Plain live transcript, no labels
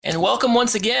And welcome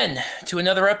once again to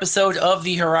another episode of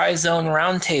the Horizon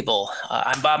Roundtable.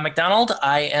 I'm Bob McDonald.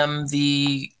 I am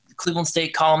the Cleveland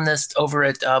State columnist over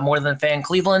at More Than a Fan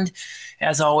Cleveland.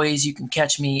 As always, you can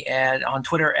catch me on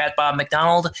Twitter at Bob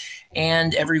McDonald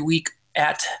and every week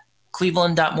at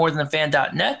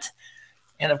cleveland.morethanafan.net.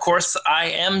 And of course, I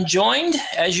am joined,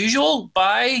 as usual,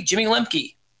 by Jimmy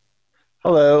Lemke.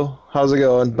 Hello, how's it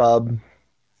going, Bob?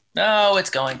 Oh, it's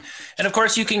going. And of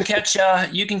course, you can catch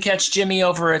Jimmy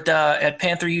over at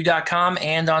PantherU.com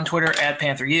and on Twitter at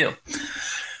PantherU.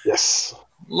 Yes.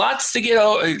 Lots to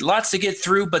get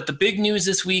through, but the big news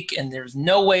this week, and there's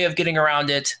no way of getting around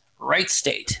it. Wright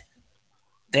State.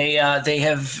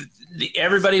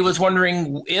 Everybody was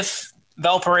wondering if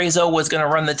Valparaiso was going to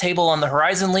run the table on the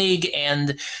Horizon League,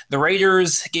 and the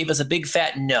Raiders gave us a big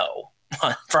fat no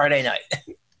on Friday night.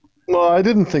 Well, I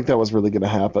didn't think that was really going to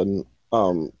happen.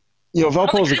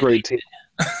 Valpo's a great team.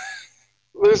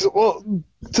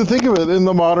 To think of it, in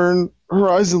the modern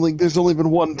Horizon League, there's only been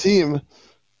one team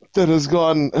that has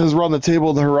run the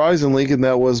table in the Horizon League, and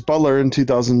that was Butler in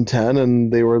 2010,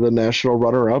 and they were the national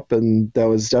runner-up, and that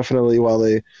was definitely, while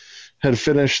they had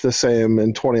finished the same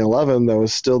in 2011, that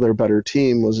was still their better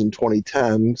team was in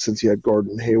 2010, since you had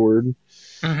Gordon Hayward.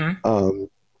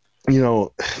 Mm-hmm.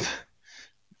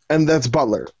 And that's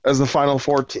Butler as the Final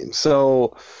Four team.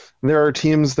 So there are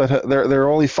teams that there are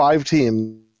only 5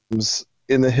 teams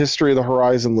in the history of the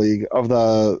Horizon League of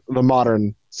the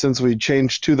modern, since we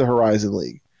changed to the Horizon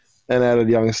League and added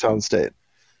Youngstown State.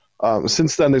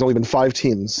 Since then, there's only been 5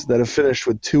 teams that have finished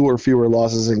with 2 or fewer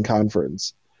losses in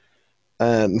conference,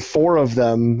 and 4 of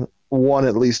them won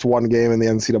at least one game in the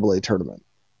NCAA tournament.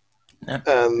 Yep.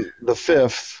 And the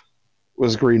 5th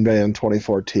was Green Bay in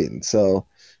 2014. So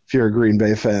if you're a Green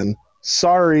Bay fan,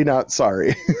 sorry, not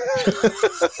sorry. Wow.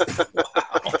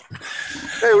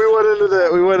 Hey, we went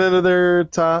into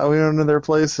their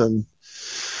place and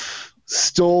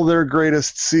stole their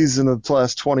greatest season of the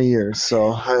last 20 years.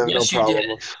 So I have no problem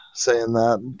with saying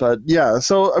that. But yeah,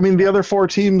 so I mean, the other 4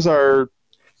 teams, I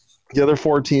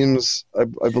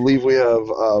believe we have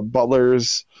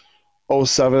Butler's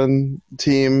 07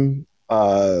 team,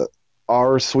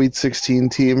 our Sweet 16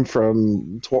 team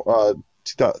from our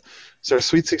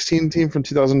Sweet 16 team from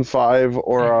 2005,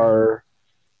 or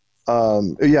it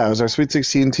was our Sweet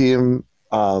 16 team,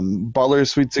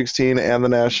 Butler's Sweet 16, and the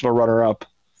national runner-up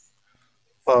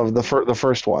of the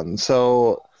first one.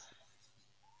 So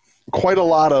quite a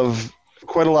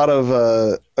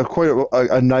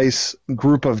nice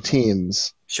group of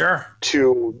teams. Sure.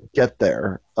 To get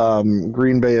there.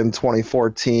 Green Bay in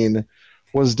 2014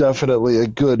 was definitely a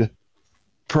good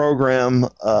program.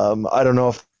 I don't know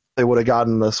if they would have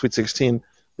gotten the Sweet 16.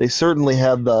 They certainly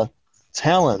had the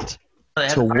talent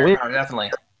to win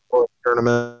definitely the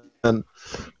tournament, and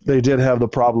they did have the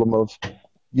problem of,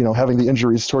 having the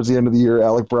injuries towards the end of the year.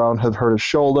 Alec Brown had hurt his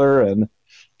shoulder, and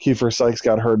Kiefer Sykes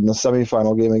got hurt in the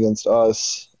semifinal game against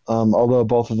us. Although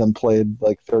both of them played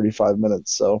like 35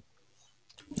 minutes, so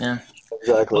yeah.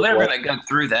 Exactly. Well, they're going to go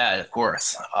through that, of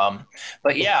course.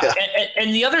 But yeah.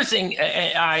 And the other thing,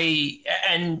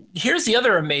 and here's the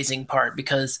other amazing part,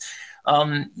 because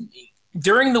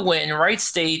during the win, Wright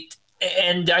State,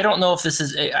 and I don't know if this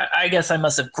is, I guess I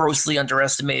must have grossly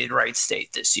underestimated Wright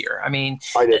State this year. I mean,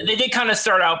 they did kind of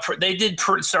start out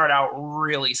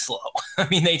really slow. I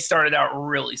mean, they started out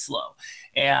really slow,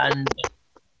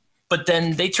 but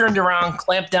then they turned around,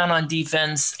 clamped down on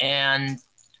defense, and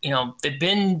they've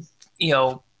been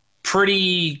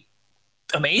pretty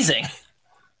amazing.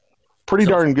 Pretty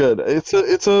darn good. It's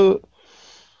a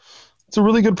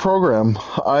really good program.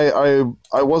 I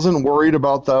wasn't worried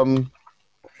about them.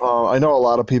 I know a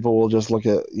lot of people will just look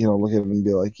at it and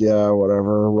be like, yeah,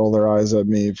 whatever, roll their eyes at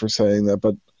me for saying that.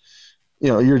 But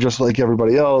you're just like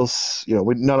everybody else.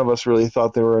 None of us really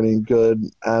thought they were any good,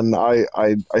 and I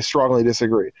strongly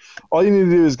disagree. All you need to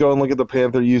do is go and look at the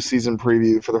Panther U season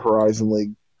preview for the Horizon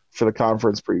League, for the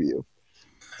conference preview,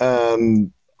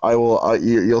 and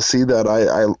you'll see that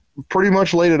I pretty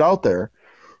much laid it out there.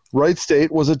 Wright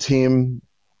State was a team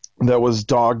that was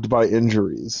dogged by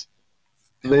injuries.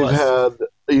 They've had,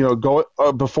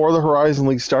 before the Horizon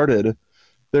League started,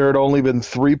 there had only been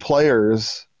 3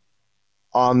 players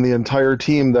on the entire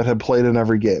team that had played in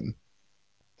every game,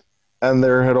 and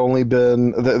there had only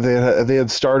been they had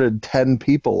started 10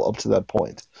 people up to that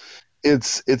point.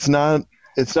 It's not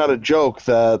a joke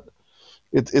that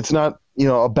it's not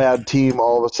a bad team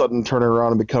all of a sudden turning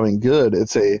around and becoming good.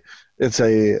 It's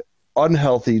a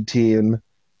unhealthy team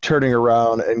turning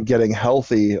around and getting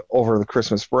healthy over the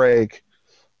Christmas break.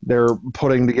 They're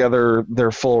putting together their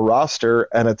full roster,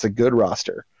 and it's a good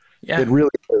roster. Yeah. It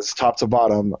really is top to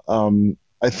bottom.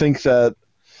 I think that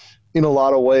in a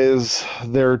lot of ways,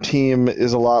 their team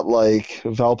is a lot like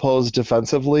Valpo's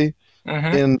defensively,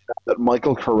 Mm-hmm. in that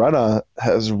Michael Carena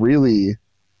has really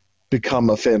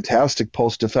become a fantastic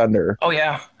post defender. Oh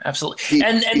yeah, absolutely. He,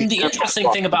 And he the gets interesting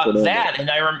off thing the about end. that, and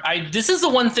I this is the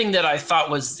one thing that I thought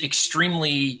was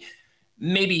extremely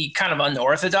maybe kind of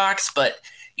unorthodox, but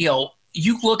you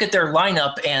look at their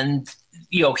lineup and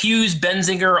Hughes,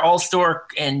 Benzinger, Allstork,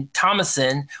 and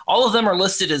Thomason, all of them are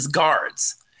listed as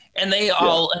guards. And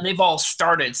Yeah, they've all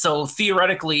started. So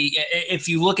theoretically, if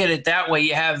you look at it that way,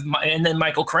 you have and then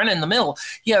Michael Carena in the middle.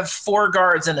 You have four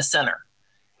guards and a center,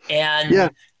 yeah. and There's a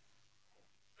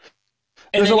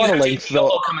then you lot of have JT length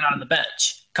though. coming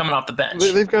off the bench.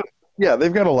 They've got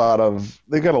they've got a lot of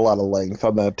length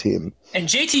on that team. And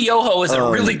JT Yoho is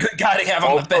a really Um, good guy to have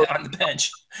also, on the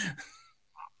bench.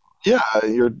 yeah,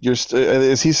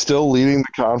 is he still leading the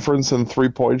conference in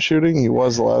 3-point shooting? He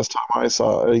was the last time I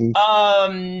saw.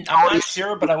 I'm not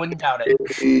sure, but I wouldn't doubt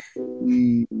it.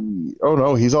 Oh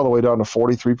no, he's all the way down to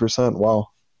 43%. Wow,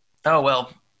 Oh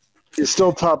well, he's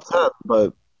still top 10,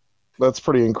 but that's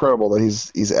pretty incredible that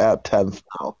he's at 10th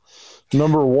now.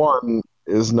 Number one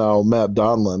is now Matt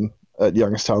Donlin at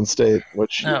Youngstown State,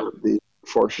 which no. would be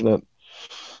fortunate.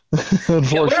 Yeah, we're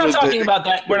not talking Unfortunate. about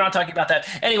that. We're not talking about that.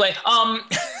 Anyway, um,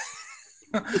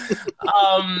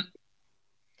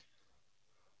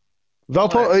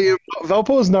 Valpo,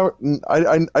 Valpo is now.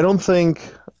 I don't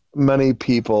think many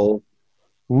people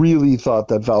really thought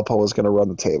that Valpo was going to run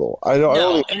the table. I don't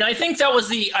no, think. and I think that was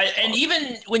and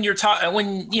even when you're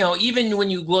talking, even when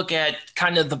you look at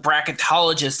kind of the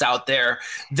bracketologists out there,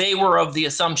 they were of the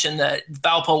assumption that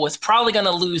Valpo was probably going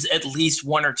to lose at least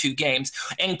one or two games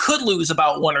and could lose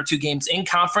about one or two games in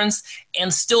conference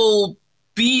and still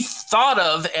be thought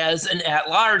of as an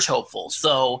at-large hopeful.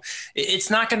 So it's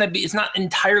not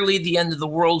entirely the end of the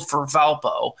world for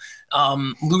Valpo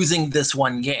losing this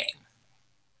one game.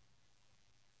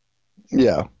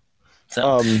 Yeah.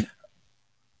 So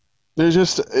There's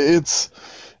just it's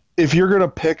if you're gonna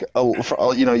pick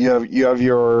you have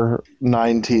your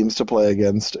 9 teams to play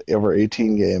against over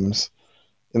 18 games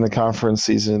in the conference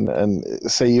season, and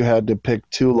say you had to pick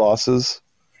 2 losses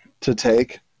to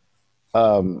take,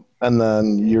 and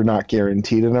then you're not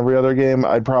guaranteed in every other game,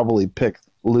 I'd probably pick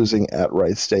losing at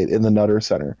Wright State in the Nutter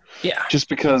Center, yeah, just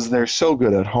because they're so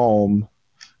good at home.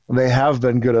 They have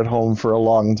been good at home for a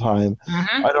long time.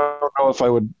 mm-hmm. I don't know if I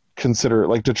would consider,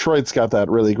 like, Detroit's got that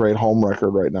really great home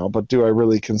record right now, but do I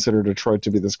really consider Detroit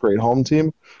to be this great home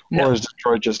team? No. Or has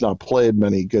Detroit just not played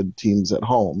many good teams at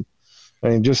home? I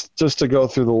mean, just to go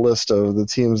through the list of the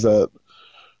teams that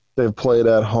they've played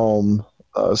at home: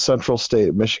 Central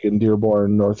State, Michigan,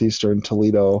 Dearborn, Northeastern,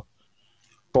 Toledo,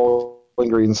 Bowling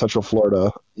Green, Central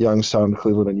Florida, Youngstown,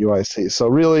 Cleveland, and UIC. So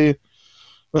really,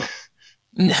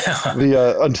 No.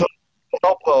 until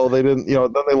Valpo, they didn't.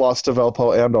 Then they lost to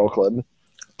Valpo and Oakland.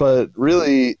 But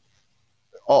really,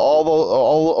 out of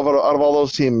all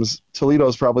those teams,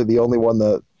 Toledo's probably the only one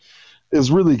that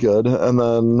is really good, and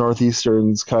then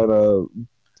Northeastern's kind of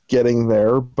getting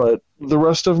there. But the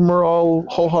rest of them are all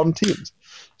ho-hum teams.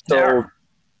 So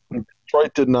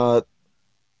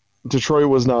Detroit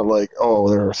was not like, oh,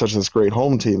 they're such this great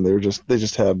home team. They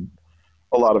just had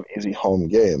a lot of easy home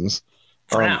games.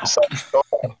 For now.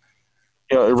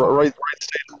 Wright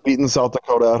State beaten South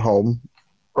Dakota at home.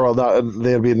 Well,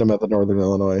 they had beaten them at the Northern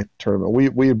Illinois tournament.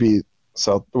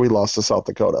 We lost to South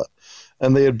Dakota,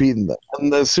 and they had beaten them.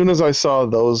 And as soon as I saw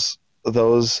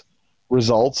those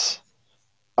results,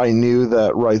 I knew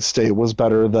that Wright State was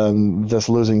better than this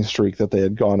losing streak that they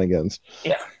had gone against.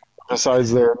 Yeah.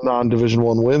 Besides their non-Division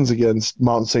I wins against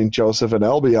Mount St. Joseph and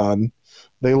Albion,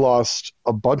 they lost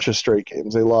a bunch of straight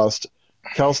games. They lost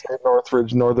Cal State,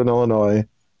 Northridge, Northern Illinois,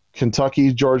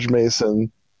 Kentucky, George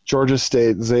Mason, Georgia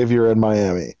State, Xavier, and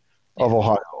Miami of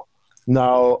Ohio.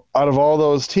 Now, out of all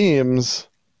those teams,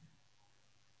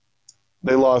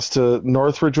 they lost to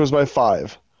Northridge was by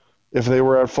 5. If they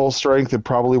were at full strength, they'd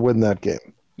probably win that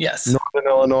game. Yes. Northern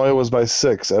Illinois was by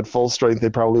 6. At full strength,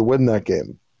 they'd probably win that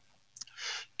game.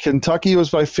 Kentucky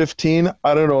was by 15.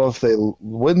 I don't know if they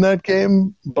win that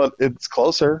game, but it's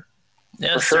closer.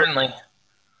 Yeah, for sure. certainly.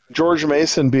 George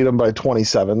Mason beat them by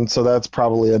 27, so that's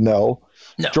probably a no.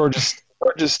 No. Georgia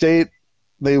State,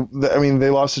 they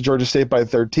lost to Georgia State by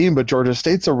 13, but Georgia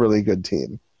State's a really good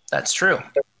team. That's true.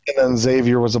 And then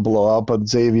Xavier was a blowout, but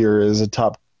Xavier is a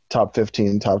top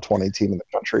 15, top 20 team in the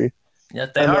country. Yeah,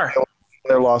 they are.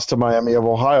 Their loss to Miami of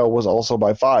Ohio was also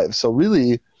by 5. So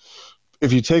really,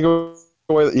 if you take away,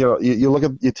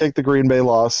 you take the Green Bay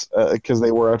loss because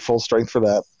they were at full strength for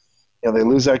that. They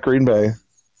lose at Green Bay.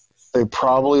 They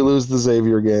probably lose the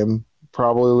Xavier game,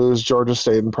 probably lose Georgia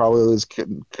State, and probably lose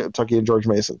Kentucky and George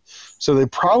Mason. So they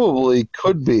probably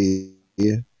could be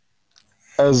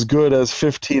as good as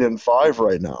 15-5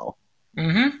 right now.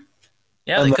 Mm-hmm.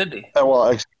 Yeah, they could be.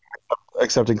 Well,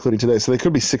 except including today, so they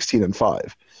could be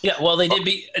 16-5. Yeah, well, they did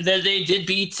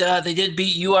beat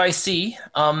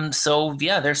UIC. So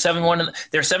yeah, they're 7-1.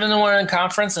 They're 7-1 in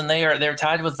conference, and they're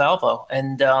tied with Valpo,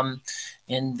 and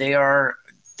they're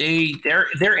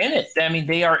in it. I mean,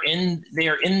 they are in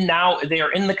now. They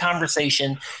are in the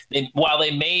conversation. While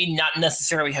they may not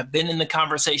necessarily have been in the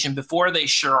conversation before, they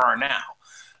sure are now.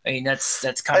 I mean, that's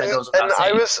kind of goes without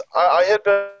saying.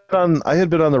 I had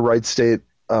been on the Wright State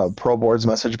Pro Board's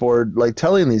message board, like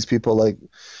telling these people, like,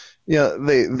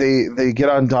 they get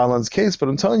on Donlan's case, but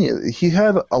I'm telling you, he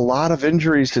had a lot of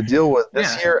injuries to deal with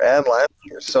this year and last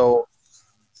year. So,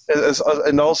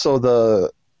 and also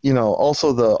the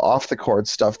off the court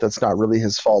stuff that's not really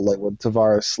his fault, like with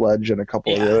Tavares Sledge and a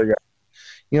couple of the other guys.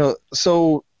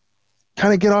 So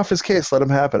kind of get off his case, let him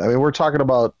happen. I mean, we're talking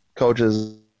about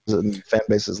coaches and fan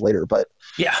bases later, but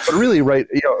really,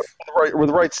 with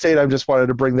Wright State, I just wanted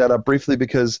to bring that up briefly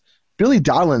because Billy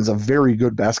Donlan's a very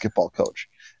good basketball coach,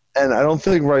 and I don't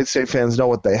think Wright State fans know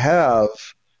what they have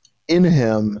in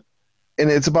him. And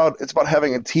it's about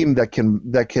having a team that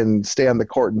can stay on the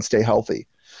court and stay healthy.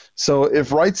 So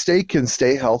if Wright State can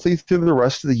stay healthy through the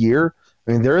rest of the year,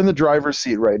 I mean, they're in the driver's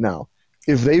seat right now.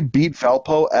 If they beat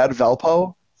Valpo at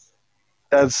Valpo,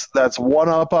 that's one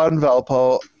up on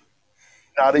Valpo,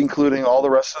 not including all the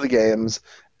rest of the games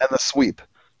and the sweep.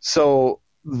 So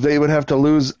they would have to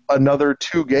lose another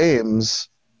 2 games,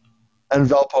 and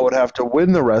Valpo would have to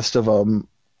win the rest of them.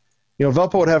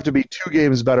 Valpo would have to be 2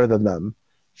 games better than them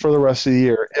for the rest of the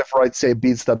year if Wright State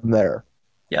beats them there.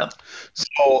 Yeah.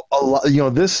 So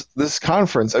this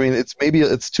conference, I mean,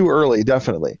 it's too early,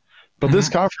 definitely, but this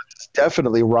conference is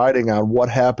definitely riding on what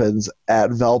happens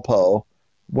at Valpo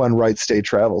when Wright State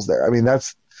travels there. I mean,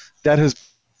 that has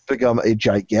become a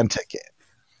gigantic game.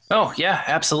 Oh yeah,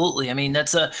 absolutely. I mean,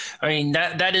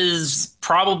 that is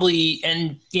probably,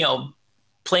 and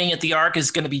playing at the Arc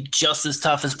is going to be just as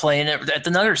tough as playing at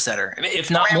the Nutter Center,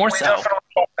 if not more so. We definitely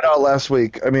out last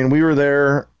week. I mean, we were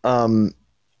there.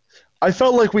 I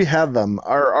felt like we had them.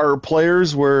 Our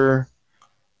players were,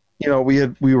 we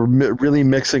were really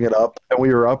mixing it up, and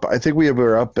we were up. I think we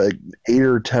were up at 8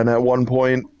 or 10 at one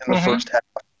point in the first half,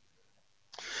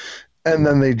 and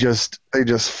then they just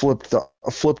flipped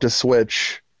a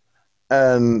switch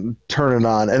and turn it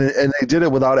on, and they did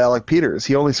it without Alec Peters.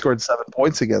 He only scored 7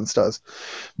 points against us,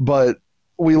 but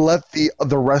we let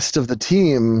the rest of the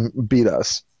team beat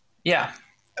us. Yeah,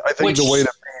 I think the way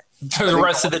to the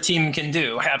rest of the team can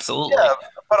do, absolutely. Yeah,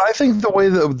 but I think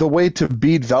the way to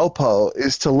beat Valpo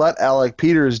is to let Alec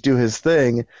Peters do his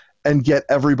thing and get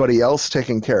everybody else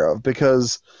taken care of,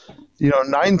 because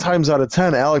 9 times out of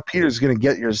 10, Alec Peters is going to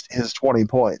get his 20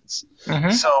 points.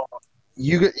 So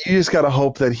you just got to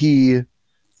hope that you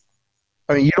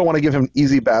don't want to give him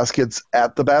easy baskets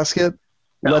at the basket.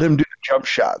 No. Let him do the jump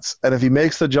shots, and if he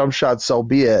makes the jump shots, so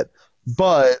be it.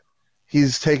 But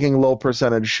he's taking low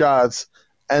percentage shots,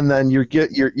 and then you're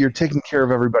taking care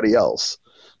of everybody else.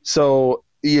 So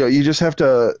you just have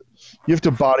to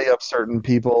body up certain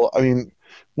people. I mean,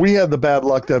 we had the bad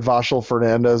luck that Vachel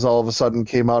Fernandez all of a sudden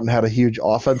came out and had a huge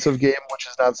offensive game, which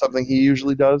is not something he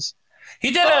usually does.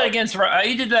 He did that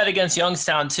against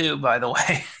Youngstown too, by the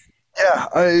way.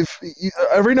 Yeah,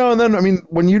 every now and then. I mean,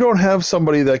 when you don't have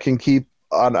somebody that can keep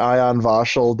an eye on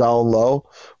Vachel down low,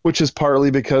 which is partly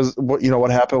because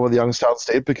what happened with Youngstown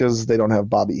State, because they don't have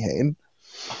Bobby Hain.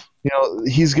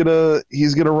 He's gonna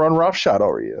run roughshod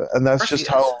over you, and that's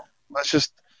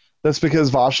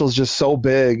because Vachel's just so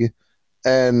big,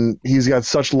 and he's got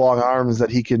such long arms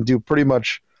that he can do pretty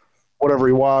much whatever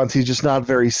he wants. He's just not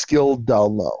very skilled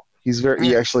down low. He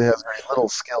actually has very little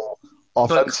skill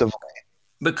offensively.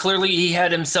 But clearly, he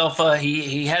had himself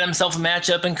he had himself a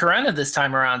matchup in Corunna this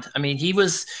time around. I mean, he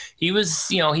got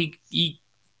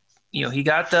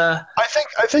the. I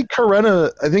think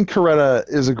Corunna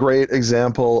is a great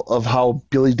example of how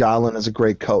Billy Donlan is a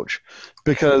great coach,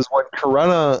 because when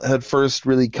Corunna had first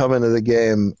really come into the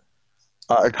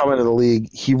league,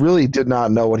 he really did not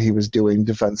know what he was doing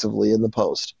defensively in the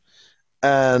post.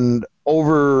 And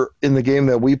over in the game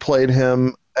that we played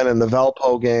him, and in the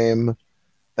Valpo game,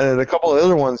 and in a couple of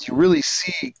other ones, you really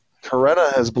see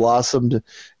Corunna has blossomed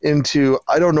into,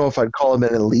 I don't know if I'd call him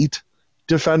an elite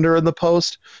defender in the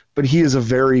post, but he is a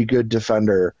very good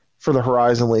defender for the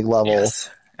Horizon League level. Yes,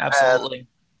 absolutely.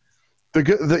 They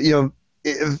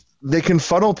can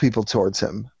funnel people towards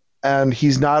him, and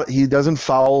he doesn't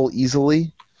foul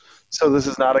easily. So this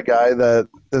is not a guy that's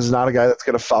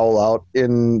going to foul out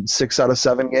in 6 out of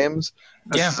 7 games.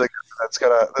 This is a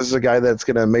guy that's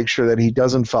going to make sure that he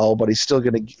doesn't foul, but he's still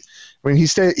going to. I mean, he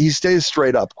stays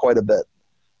straight up quite a bit.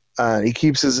 He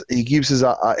keeps his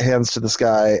hands to the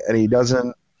sky, and he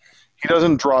doesn't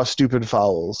draw stupid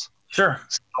fouls. Sure.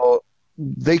 So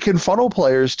they can funnel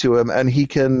players to him, and he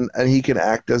can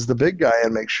act as the big guy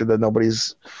and make sure that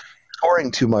nobody's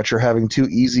scoring too much or having too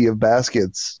easy of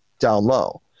baskets down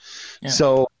low. Yeah.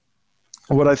 So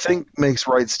what I think makes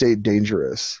Wright State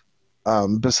dangerous,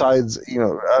 besides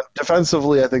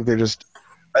defensively, I think they're just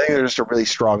a really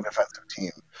strong defensive team.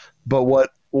 But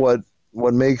what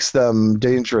makes them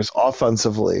dangerous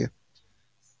offensively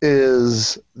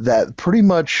is that pretty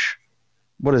much,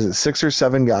 6 or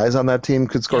 7 guys on that team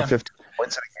could score 50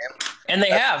 points in a game. And they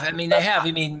have.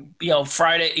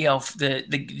 Friday,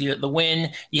 the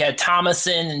win, you had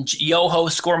Thomason and Yoho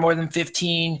score more than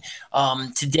 15.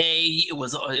 Today it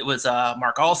was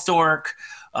Mark Allstork.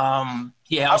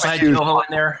 Also had Yoho in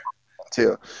there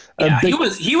too. Yeah, he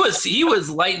was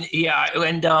light. Yeah,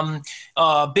 and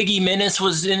Biggie Minnis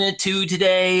was in it too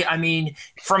today. I mean,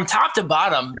 from top to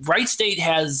bottom, Wright State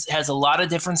has a lot of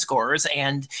different scorers,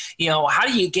 and how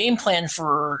do you game plan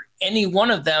for any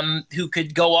one of them who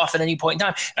could go off at any point in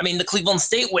time? I mean, the Cleveland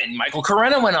State win, Michael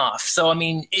Corena went off, so I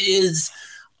mean, it is.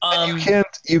 You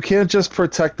can't just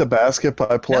protect the basket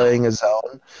by playing a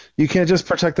zone. You can't just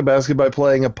protect the basket by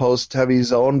playing a post-heavy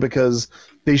zone because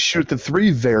they shoot the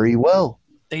three very well.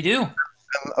 They do.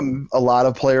 And a lot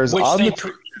of players and they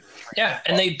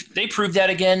proved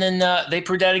that again, and they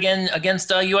proved that again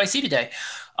against UIC today.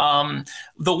 My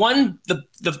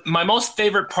most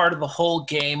favorite part of the whole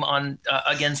game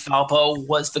against Valpo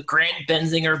was the Grant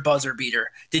Benzinger buzzer beater.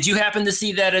 Did you happen to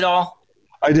see that at all?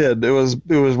 I did. It was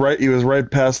right. He was right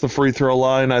past the free throw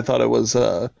line. I thought it was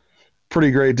pretty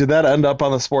great. Did that end up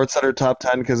on the SportsCenter top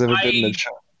 10? Because if it didn't, it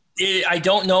should. I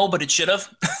don't know, but it should have.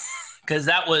 Because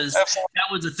that was a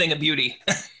thing of beauty.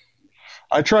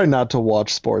 I try not to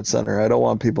watch SportsCenter. I don't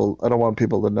want people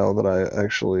to know that I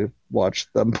actually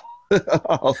watch them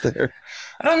out there.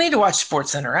 I don't need to watch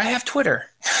SportsCenter. I have Twitter.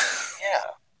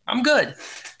 Yeah, I'm good.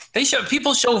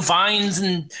 People show vines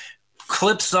and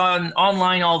clips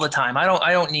online all the time. I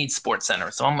don't need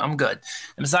SportsCenter, so I'm good.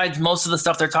 And besides, most of the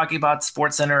stuff they're talking about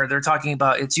SportsCenter, they're talking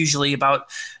about, it's usually about,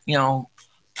 I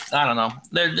don't know.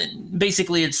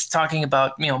 Basically, it's talking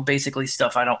about basically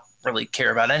stuff I don't really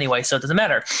care about anyway, so it doesn't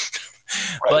matter.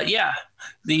 Right. But yeah,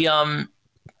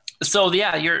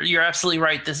 you're absolutely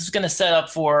right. This is going to set up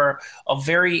for a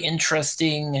very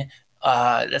interesting.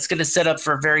 That's going to set up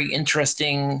for a very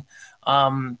interesting.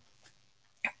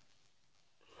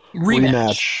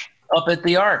 Rematch up at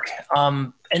the Arc.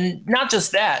 And not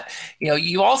just that,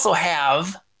 you're also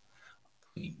probably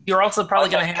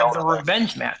going to have the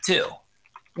revenge match too,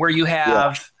 where you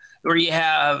have,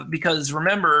 because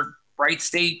remember, Wright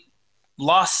State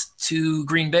lost to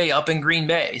Green Bay up in Green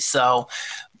Bay. So,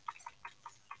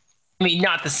 I mean,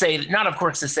 not of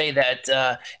course to say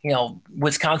that,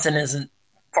 Wisconsin isn't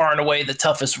far and away the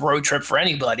toughest road trip for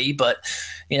anybody, but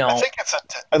I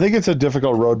think it's a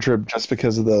difficult road trip just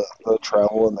because of the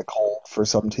travel and the cold for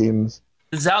some teams.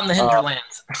 It's out in the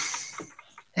hinterlands.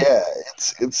 Yeah,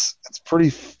 it's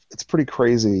pretty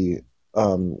crazy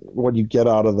when you get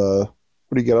out of the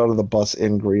bus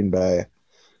in Green Bay.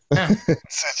 Yeah.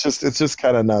 it's just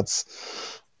kind of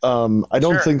nuts. I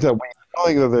don't think that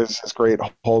there's this great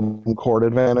home court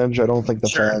advantage. I don't think the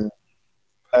fans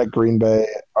at Green Bay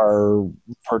are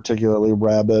particularly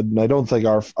rabid, and I think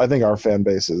our fan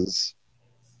base is.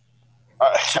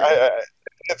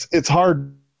 It's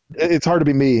hard. It's hard to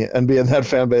be me and be in that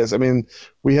fan base. I mean,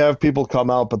 we have people come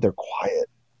out, but they're quiet.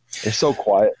 They're so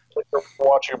quiet. Like they're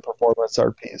watching a performance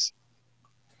art piece.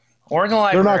 Oregon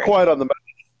Library. They're not quiet on the.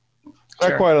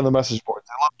 Not quiet on the message boards.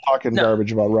 They love talking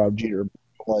garbage about Rob Jeter.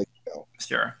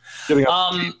 Sure. Getting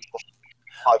up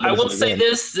I will say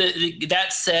this,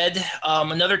 that said,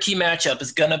 another key matchup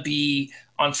is going to be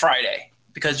on Friday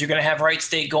because you're going to have Wright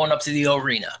State going up to the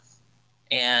arena.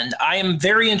 And I am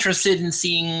very interested in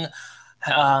seeing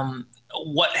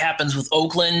what happens with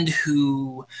Oakland,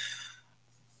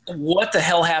 what the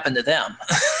hell happened to them?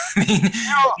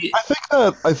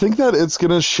 I think that it's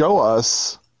going to show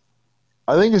us.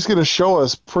 I think it's going to show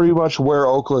us pretty much where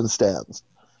Oakland stands.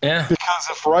 Yeah.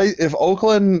 Because if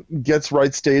Oakland gets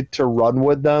Wright State to run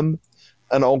with them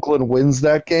and Oakland wins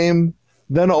that game,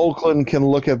 then Oakland can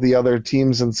look at the other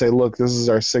teams and say, look, this is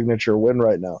our signature win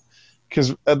right now.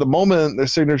 Because at the moment, their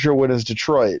signature win is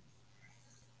Detroit,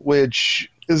 which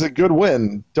is a good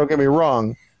win. Don't get me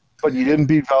wrong. But you didn't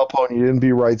beat Valpo and you didn't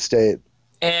beat Wright State.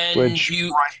 and which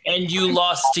you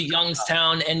lost to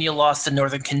Youngstown and you lost to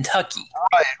Northern Kentucky.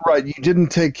 right, you didn't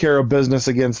take care of business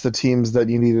against the teams that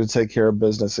you needed to take care of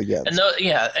business And against.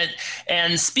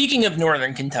 and speaking of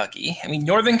Northern Kentucky, I mean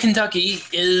Northern Kentucky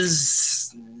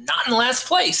is not in last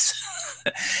place.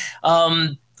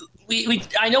 um, we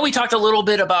I know we talked a little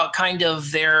bit about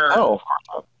Oh,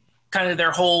 kind of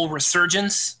their whole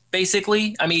resurgence.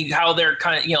 Basically, I mean, how they're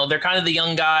they're kind of the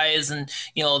young guys, and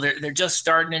they're just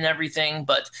starting and everything.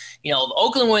 But the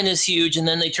Oakland win is huge, and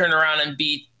then they turn around and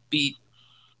beat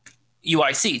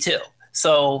UIC too.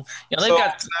 So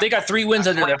they got 3 wins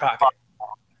under their pocket.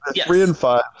 Yes.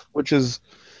 3-5, which is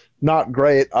not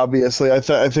great. Obviously, I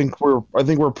think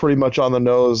we're pretty much on the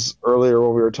nose earlier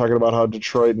when we were talking about how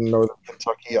Detroit and Northern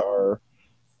Kentucky are.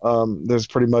 There's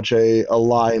pretty much a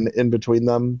line in between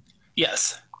them.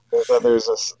 Yes. There's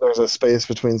a space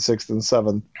between 6th and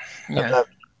 7th, and Yeah. that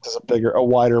is a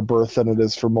wider berth than it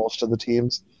is for most of the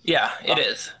teams. Yeah, it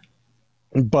is.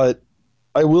 But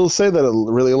I will say that it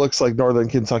really looks like Northern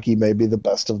Kentucky may be the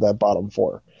best of that bottom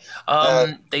 4.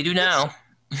 They do now.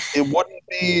 It wouldn't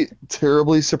be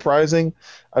terribly surprising.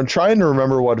 I'm trying to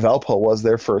remember what Valpo was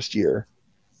their first year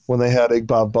when they had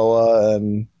Igboboa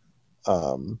and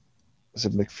was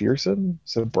it McPherson?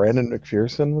 So Brandon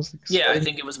McPherson was the Yeah, I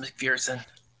think it was McPherson.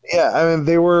 Yeah, I mean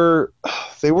they were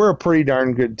a pretty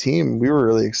darn good team. We were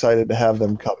really excited to have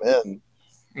them come in.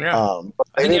 Yeah, But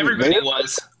I think everybody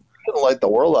was. They didn't light the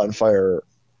world on fire,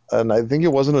 and I think it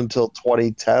wasn't until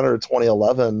 2010 or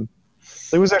 2011.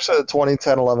 It was actually the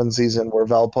 2010-11 season where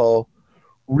Valpo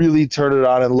really turned it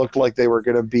on and looked like they were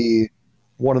going to be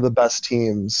one of the best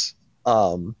teams.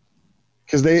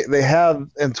 Because they had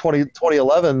in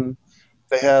 2011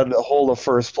 they had a hold of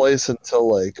first place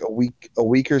until like a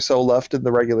week or so left in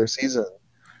the regular season.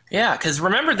 Yeah, because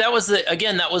remember that was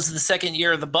the second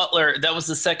year of the Butler. That was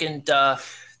the second.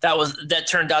 That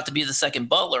turned out to be the second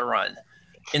Butler run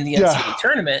in the NCAA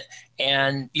tournament.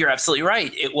 And you're absolutely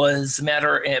right. It was a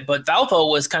matter, but Valpo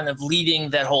was kind of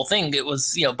leading that whole thing. It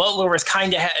was, Butler was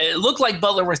kind of. It looked like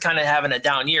Butler was kind of having a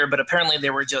down year, but apparently they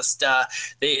were just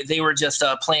they were just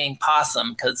playing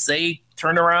possum because they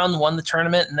turned around, won the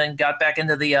tournament, and then got back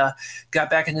into the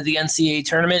NCAA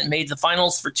tournament and made the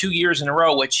finals for 2 years in a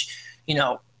row. Which,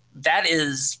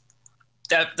 that's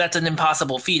an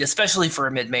impossible feat, especially for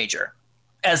a mid-major,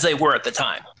 as they were at the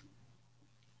time.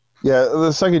 Yeah,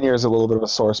 the second year is a little bit of a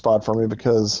sore spot for me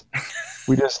because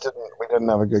we didn't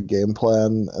have a good game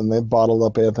plan, and they bottled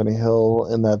up Anthony Hill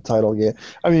in that title game.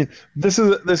 I mean, this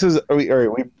is all right.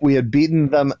 We had beaten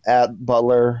them at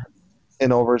Butler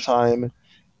in overtime,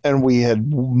 and we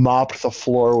had mopped the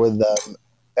floor with them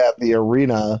at the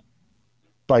arena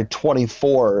by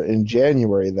 24 in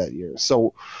January that year.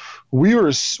 So we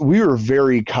were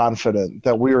very confident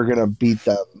that we were going to beat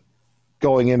them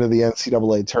going into the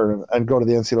NCAA tournament and go to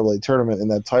the NCAA tournament in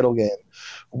that title game.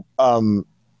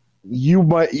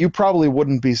 You probably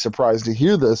wouldn't be surprised to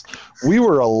hear this. We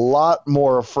were a lot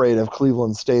more afraid of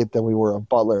Cleveland State than we were of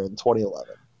Butler in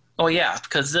 2011. Oh yeah,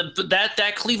 because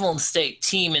that Cleveland State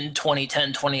team in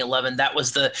 2010, 2011, that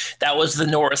was the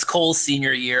Norris Cole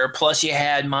senior year. Plus you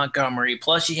had Montgomery,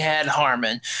 plus you had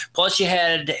Harmon, plus you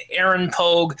had Aaron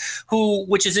Pogue,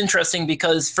 which is interesting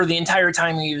because for the entire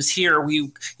time he was here,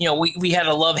 we had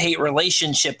a love-hate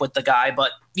relationship with the guy,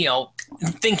 but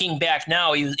thinking back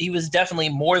now, he was definitely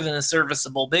more than a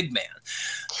serviceable big man.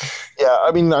 Yeah,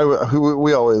 I mean,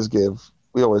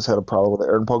 we always had a problem with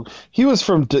Aaron Pogue. He was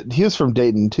from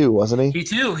Dayton too, wasn't he? He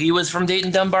too. He was from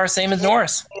Dayton Dunbar, same as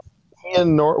Norris. He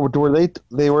and were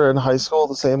they were in high school at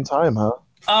the same time, huh?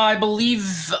 I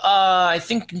believe. I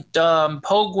think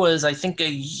Pogue was. I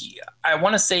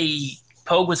want to say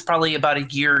Pogue was probably about a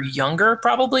year younger.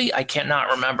 Probably. I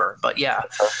cannot remember, but yeah.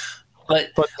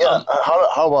 But yeah.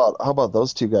 How about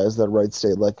those two guys that Wright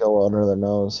State let go under their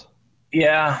nose?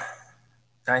 Yeah,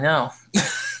 I know.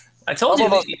 I told you.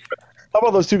 How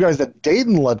about those two guys that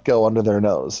Dayton let go under their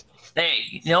nose? Hey,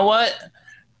 you know what?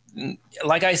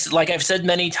 Like I've said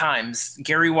many times,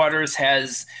 Gary Waters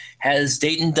has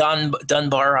Dayton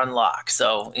Dunbar on lock.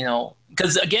 So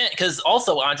because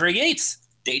also Andre Yates,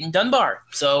 Dayton Dunbar.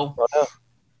 So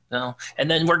no,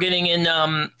 and then we're getting in.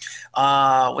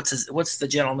 What's the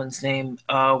gentleman's name?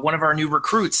 One of our new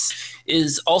recruits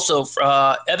is also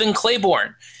Evan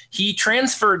Claiborne. He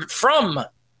transferred from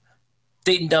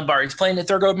Dayton Dunbar. He's playing at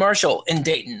Thurgood Marshall in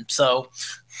Dayton. So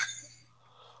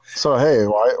hey,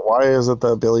 why is it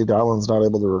that Billy Donlin's not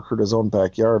able to recruit his own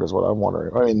backyard is what I'm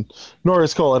wondering. I mean,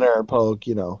 Norris Cole and Aaron Pogue,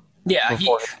 Yeah,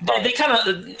 they kind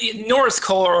of Norris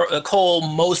Cole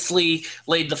mostly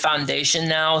laid the foundation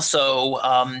now. So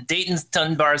Dayton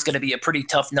Dunbar is going to be a pretty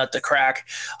tough nut to crack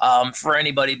for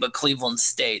anybody but Cleveland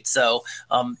State. So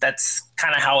that's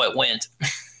kind of how it went.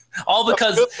 all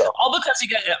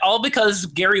because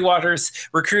Gary Waters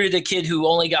recruited a kid who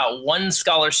only got one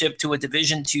scholarship to a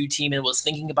Division II team and was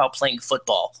thinking about playing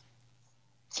football.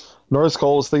 Norris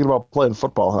Cole was thinking about playing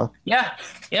football, huh? Yeah,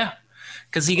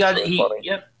 because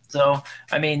yep. So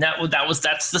I mean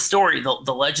that's the story,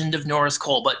 the legend of Norris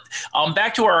Cole. But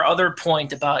back to our other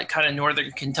point about kind of Northern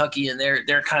Kentucky and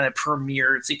their kind of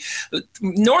premier. See,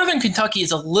 Northern Kentucky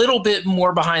is a little bit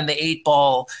more behind the eight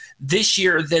ball this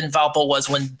year than Valpo was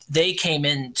when they came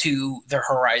into the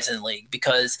Horizon League,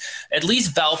 because at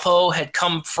least Valpo had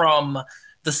come from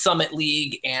the Summit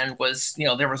League and was,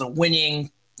 there was a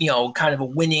winning. Kind of a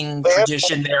winning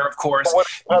tradition there, of course.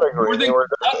 They had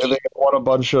won a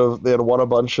bunch of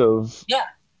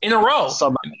in a row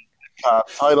Summit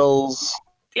titles.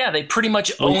 Yeah, they pretty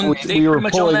much own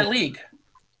that league.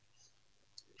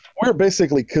 We're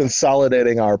basically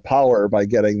consolidating our power by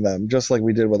getting them, just like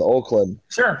we did with Oakland.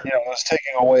 Sure. It was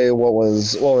taking away what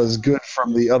was good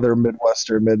from the other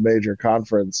Midwestern mid-major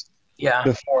conference. Yeah.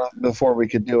 Before we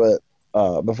could do it,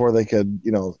 before they could,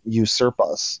 usurp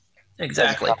us.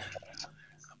 Exactly.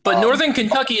 But Northern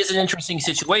Kentucky is an interesting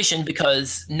situation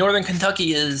because Northern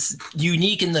Kentucky is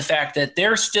unique in the fact that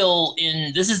they're still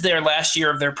this is their last year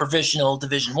of their provisional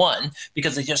Division I,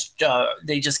 because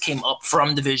they just came up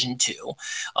from Division II.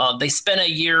 They spent a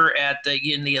year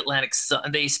in the Atlantic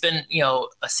Sun. They spent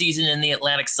a season in the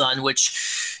Atlantic Sun,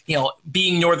 which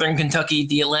being Northern Kentucky,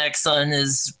 the Atlantic Sun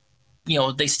is.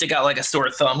 They stick out like a sore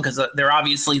thumb because they're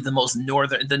obviously the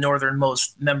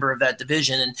northernmost member of that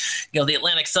division. And, the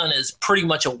Atlantic Sun is pretty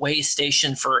much a way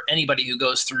station for anybody who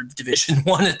goes through Division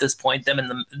I at this point, them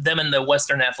in the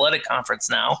Western Athletic Conference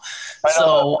now. I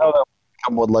know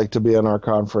that would like to be in our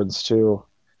conference too.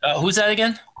 Who's that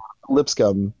again?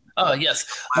 Lipscomb. Oh, yes.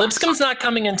 Lipscomb's not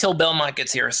coming until Belmont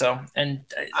gets here. So, and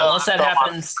unless that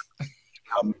happens.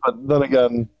 But then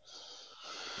again,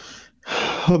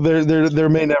 there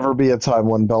may never be a time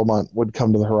when Belmont would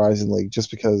come to the Horizon League,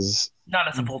 just because not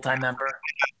as a full-time member.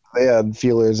 They had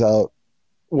feelers out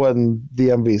when the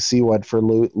MVC went for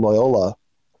Loyola.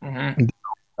 Mm-hmm.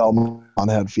 Belmont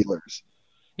had feelers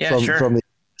from the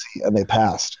MVC, and they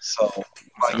passed. So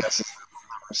my guess is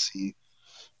we'll never see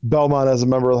Belmont as a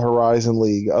member of the Horizon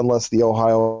League unless the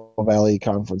Ohio Valley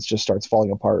Conference just starts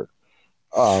falling apart.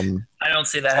 I don't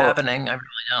see that happening. I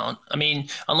really don't. I mean,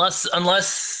 unless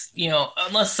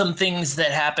some things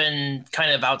that happen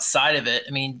kind of outside of it.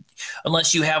 I mean,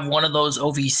 unless you have one of those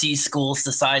OVC schools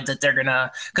decide that they're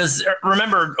gonna, because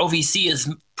remember, OVC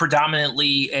is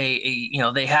predominantly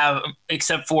they have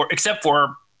except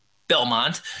for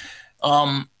Belmont,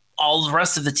 all the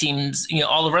rest of the teams,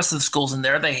 all the rest of the schools in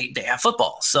there, they have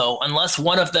football. So unless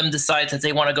one of them decides that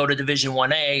they want to go to Division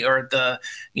 1A or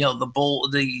the bowl,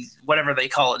 the whatever they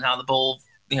call it now, the bowl,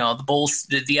 the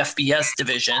FBS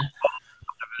division,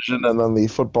 and then the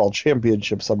football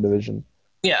championship subdivision.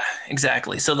 Yeah,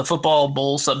 exactly. So the football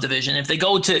bowl subdivision, if they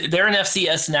go to, they're in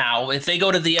FCS now. If they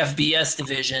go to the FBS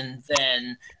division,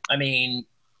 then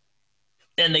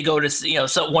then they go to,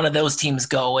 so one of those teams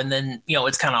go, and then,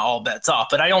 it's kind of all bets off.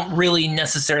 But I don't really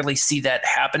necessarily see that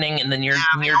happening in the near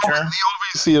term.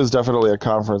 The OVC is definitely a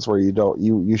conference where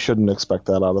you shouldn't expect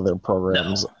that out of their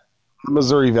programs. No.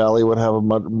 Missouri Valley would have a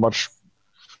much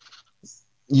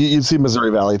you'd see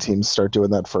Missouri Valley teams start doing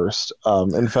that first.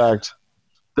 In fact,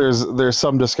 there's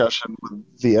some discussion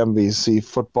with the MVC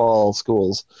football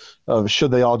schools of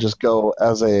should they all just go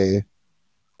as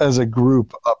a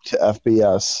group up to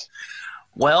FBS.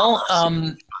 Well,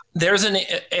 there's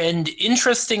and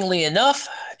interestingly enough,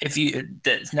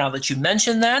 now that you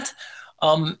mentioned that,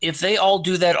 if they all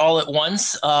do that all at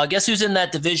once, guess who's in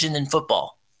that division in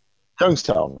football?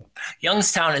 Youngstown.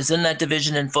 Youngstown is in that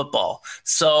division in football.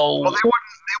 So well, they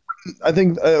wouldn't, I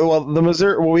think. The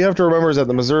Missouri. What we have to remember is that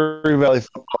the Missouri Valley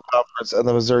Football Conference and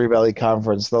the Missouri Valley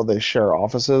Conference, though they share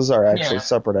offices, are actually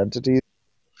separate entities.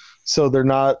 So they're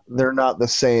not the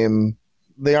same.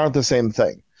 They aren't the same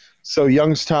thing. So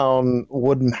Youngstown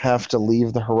wouldn't have to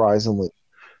leave the Horizon League.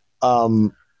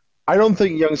 I don't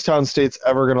think Youngstown State's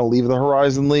ever going to leave the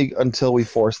Horizon League until we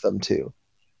force them to.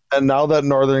 And now that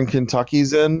Northern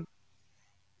Kentucky's in,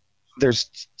 there's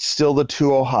still the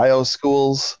two Ohio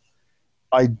schools.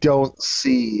 I don't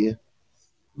see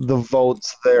the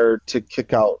votes there to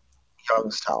kick out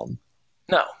Youngstown.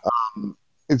 No.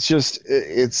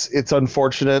 It's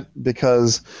unfortunate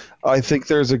because I think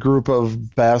there's a group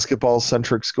of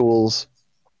basketball-centric schools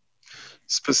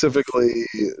specifically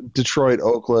Detroit,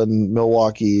 Oakland,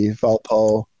 Milwaukee,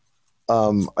 Valpo.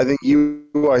 I think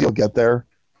UIC will get there,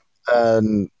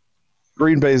 and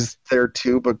Green Bay's there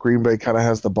too, but Green Bay kind of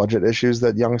has the budget issues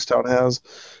that Youngstown has.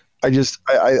 I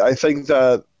think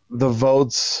that the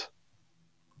votes.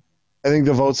 I think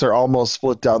the votes are almost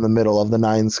split down the middle of the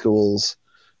 9 schools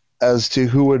as to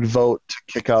who would vote to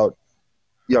kick out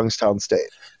Youngstown State.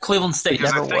 Cleveland State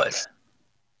Because never I think- would.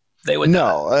 They would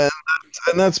No,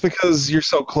 and that's because you're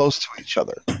so close to each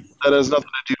other. That has nothing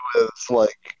to do with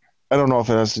like I don't know if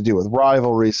it has to do with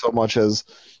rivalry so much as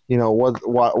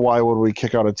why would we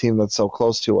kick out a team that's so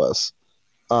close to us?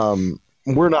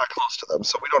 We're not close to them,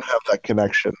 so we don't have that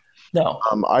connection. No.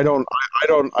 I don't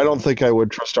think I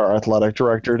would trust our athletic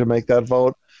director to make that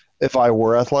vote. If I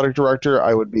were athletic director,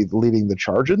 I would be leading the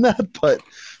charge in that. But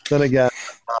then again,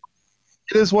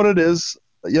 it is what it is.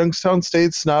 Youngstown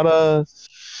State's not a,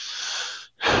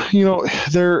 it's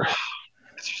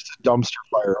just a dumpster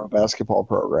fire of a basketball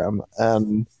program,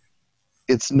 and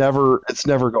it's never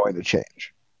going to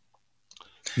change.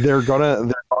 They're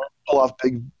gonna pull off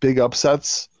big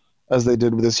upsets as they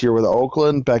did this year with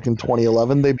Oakland back in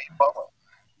 2011. They beat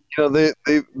Butler.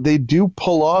 They do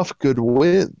pull off good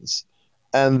wins,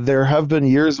 and there have been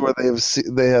years where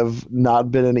they have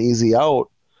not been an easy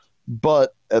out,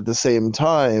 but at the same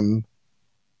time,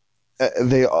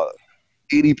 they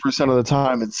 80% of the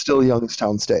time it's still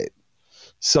Youngstown State.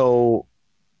 So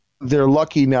they're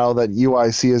lucky now that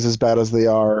UIC is as bad as they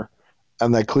are,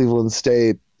 and that Cleveland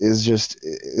State is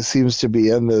it seems to be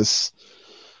in this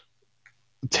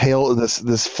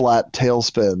flat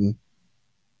tailspin.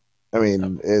 I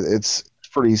mean, it's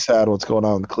pretty sad what's going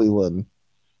on in Cleveland.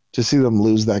 To see them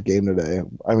lose that game today.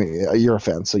 I mean, you're a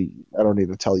fan, so I don't need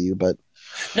to tell you, but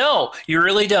no, you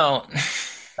really don't.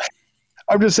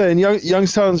 I'm just saying,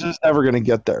 Youngstown's just never going to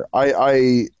get there.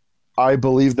 I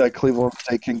believe that Cleveland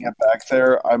State can get back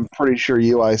there. I'm pretty sure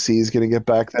UIC is going to get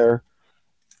back there,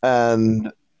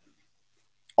 and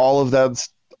all of that's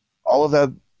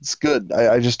good.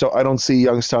 I don't see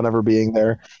Youngstown ever being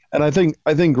there, and I think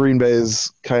Green Bay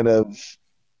is kind of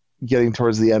getting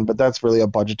towards the end, but that's really a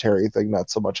budgetary thing, not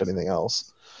so much anything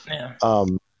else. Yeah.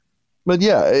 But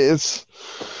yeah, it's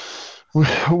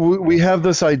we have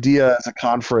this idea as a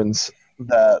conference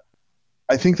that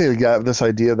I think they got this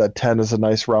idea that 10 is a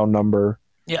nice round number.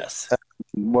 Yes.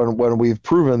 When we've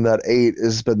proven that 8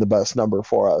 has been the best number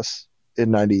for us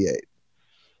in '98.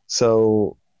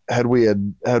 So had we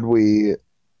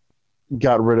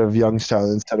got rid of Youngstown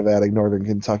instead of adding Northern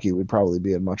Kentucky, we'd probably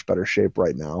be in much better shape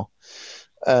right now.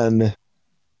 And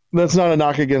that's not a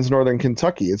knock against Northern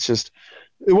Kentucky. It's just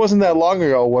it wasn't that long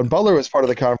ago when Butler was part of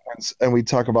the conference and we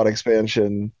talk about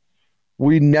expansion,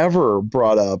 we never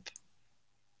brought up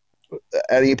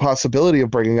any possibility of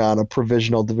bringing on a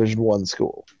provisional Division I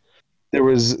school. There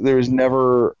was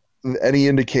never any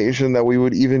indication that we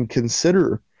would even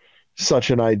consider such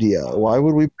an idea. Why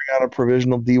would we bring on a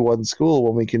provisional D1 school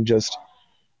when we can just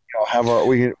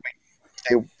we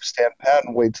stand pat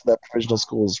and wait till that provisional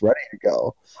school is ready to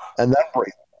go and then bring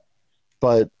them.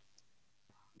 But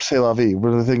c'est la vie.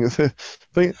 But the things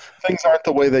aren't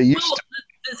the way they used to.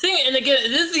 The thing, and again,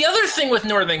 this is the other thing with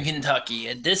Northern Kentucky,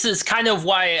 and this is kind of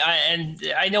why,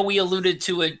 I know we alluded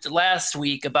to it last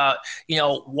week about,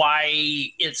 why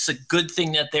it's a good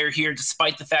thing that they're here,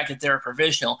 despite the fact that they're a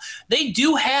provisional. They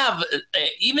do have,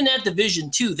 even at Division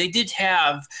II, they did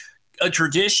have a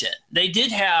tradition. They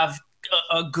did have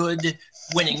a good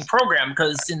winning program,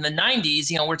 because in the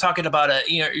 90s, we're talking about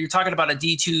you're talking about a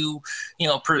D2,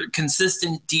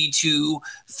 consistent D2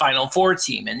 Final Four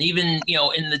team. And even,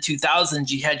 in the 2000s,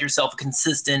 you had yourself a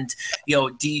consistent,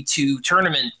 D2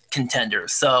 tournament contender.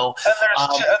 So,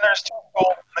 and there's two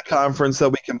schools in the conference that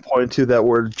we can point to that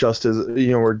were just as,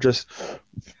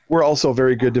 we're also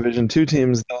very good Division II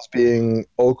teams, those being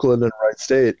Oakland and Wright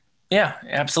State. Yeah,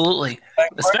 absolutely.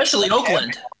 Especially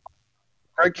Oakland.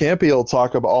 Greg Kampe will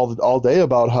talk about all day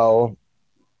about how,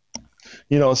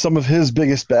 some of his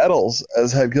biggest battles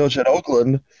as head coach at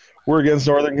Oakland were against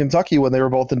Northern Kentucky when they were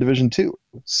both in Division II.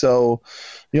 So,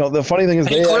 the funny thing is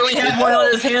he clearly had one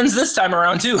on his hands this time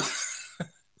around too.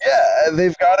 Yeah,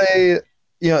 they've got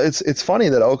it's funny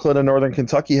that Oakland and Northern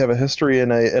Kentucky have a history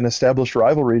and an established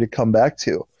rivalry to come back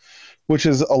to, which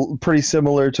is pretty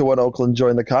similar to when Oakland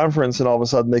joined the conference and all of a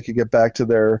sudden they could get back to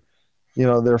their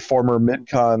former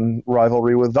mid-con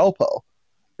rivalry with Valpo.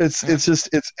 It's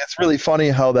really funny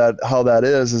how that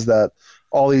is that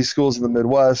all these schools in the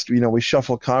Midwest, we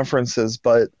shuffle conferences,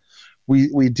 but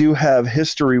we do have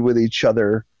history with each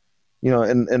other,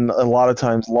 and a lot of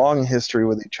times long history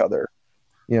with each other,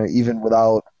 even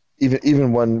without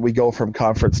even when we go from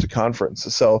conference to conference.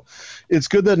 So it's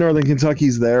good that Northern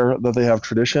Kentucky's there, that they have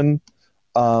tradition.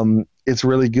 It's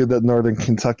really good that Northern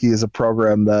Kentucky is a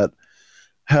program that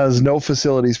has no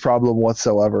facilities problem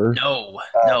whatsoever. No,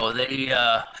 they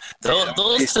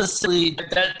those facilities,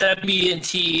 that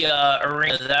B&T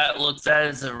arena, that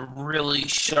is a really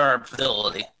sharp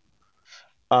facility.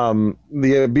 The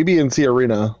BB&T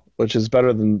Arena, which is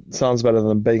sounds better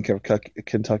than Bank of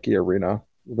Kentucky Arena,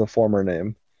 the former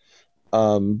name.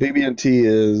 BB&T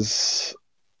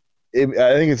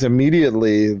I think it's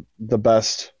immediately the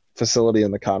best facility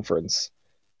in the conference.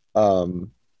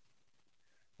 Um,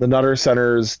 the Nutter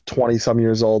Center is 20 some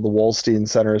years old. The Wolstein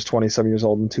Center is 20 some years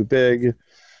old and too big.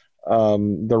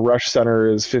 The Rush Center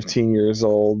is 15 years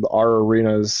old. Our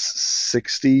arena is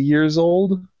 60 years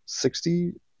old,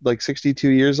 62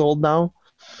 years old now.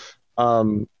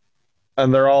 Um,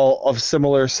 and they're all of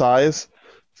similar size.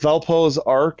 Valpo's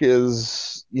Arc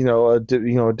is,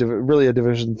 really a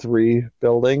Division III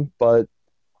building,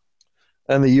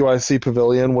 and the UIC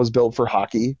Pavilion was built for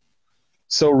hockey.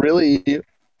 So really,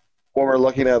 when we're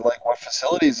looking at like what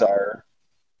facilities are,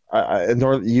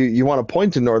 you want to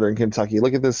point to Northern Kentucky.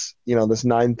 Look at this, this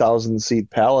 9,000 seat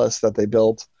palace that they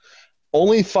built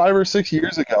only 5 or 6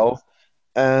 years ago,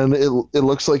 and it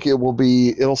looks like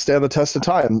it'll stand the test of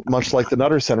time, much like the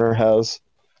Nutter Center has.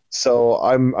 So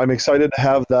I'm excited to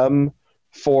have them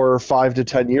for 5 to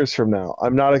 10 years from now.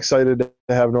 I'm not excited to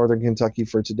have Northern Kentucky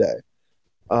for today.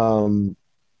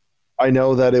 I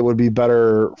know that it would be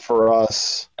better for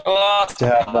us to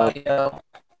have them.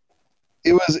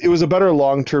 It was a better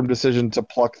long-term decision to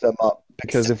pluck them up,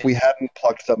 because if we hadn't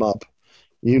plucked them up,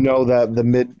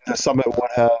 that the Summit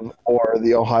would have, or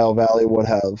the Ohio Valley would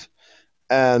have.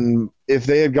 And if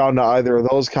they had gone to either of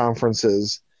those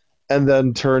conferences and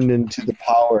then turned into the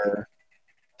power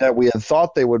that we had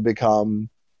thought they would become,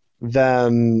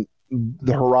 then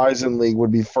the Horizon League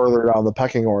would be further down the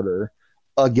pecking order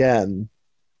again,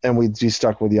 and we'd be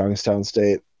stuck with Youngstown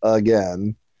State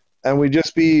again, and we'd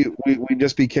just be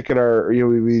kicking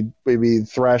we'd be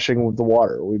thrashing with the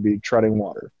water, we'd be treading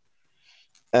water.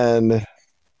 And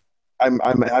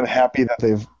I'm happy that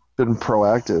they've been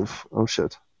proactive. Oh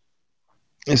shit.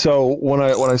 So when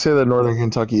I say that Northern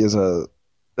Kentucky is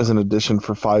an addition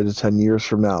for 5 to 10 years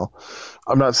from now,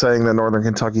 I'm not saying that Northern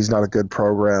Kentucky is not a good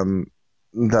program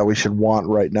that we should want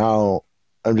right now.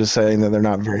 I'm just saying that they're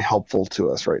not very helpful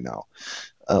to us right now.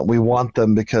 We want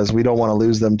them because we don't want to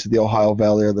lose them to the Ohio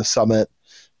Valley or the Summit,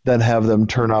 then have them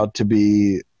turn out to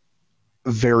be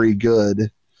very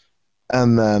good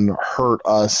and then hurt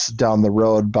us down the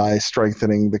road by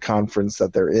strengthening the conference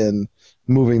that they're in,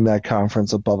 moving that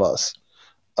conference above us.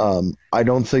 I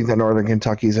don't think that Northern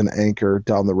Kentucky is an anchor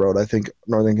down the road. I think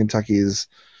Northern Kentucky is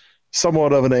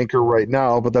somewhat of an anchor right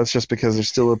now, but that's just because they're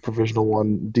still a Provisional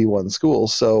D1 school.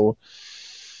 So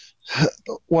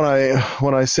when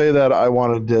I say that I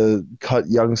wanted to cut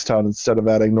Youngstown instead of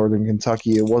adding Northern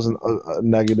Kentucky, it wasn't a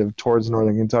negative towards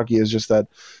Northern Kentucky. It's just that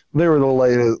they were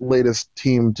the latest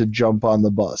team to jump on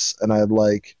the bus, and I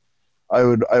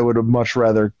would have much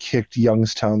rather kicked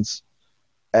Youngstown's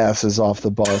asses off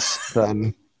the bus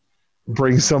than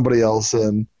bring somebody else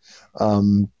in.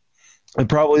 It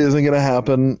probably isn't going to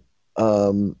happen,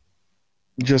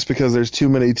 just because there's too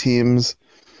many teams.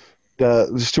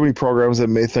 There's too many programs that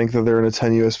may think that they're in a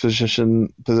tenuous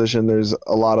position. There's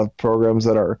a lot of programs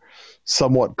that are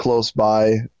somewhat close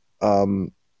by.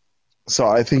 So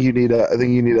I think you need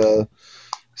a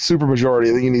super majority.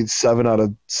 I think you need 7 out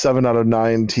of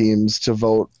 9 teams to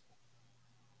vote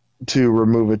to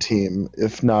remove a team,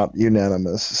 if not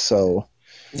unanimous. So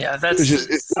yeah, that's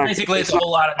basically it's a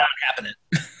whole lot of not happening.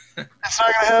 It's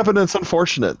not going to happen. It's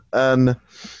unfortunate. And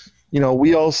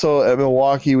we also at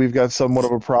Milwaukee, we've got somewhat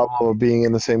of a problem of being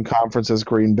in the same conference as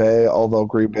Green Bay, although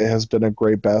Green Bay has been a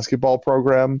great basketball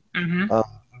program. Mm-hmm.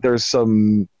 There's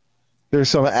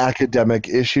some academic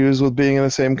issues with being in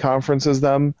the same conference as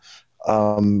them.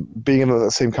 Being in the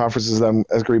same conference as them,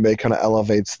 as Green Bay, kind of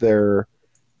elevates their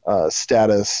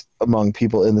status among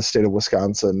people in the state of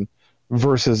Wisconsin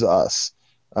versus us.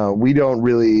 We don't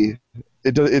really.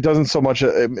 It doesn't so much.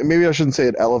 Maybe I shouldn't say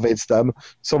it elevates them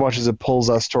so much as it pulls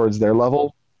us towards their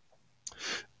level.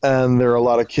 And there are a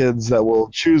lot of kids that will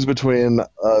choose between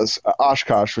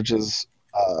Oshkosh, which is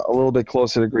a little bit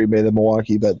closer to Green Bay than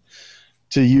Milwaukee, but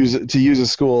to use a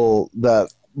school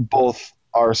that both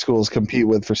our schools compete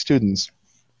with for students.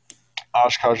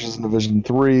 Oshkosh is in Division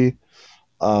III.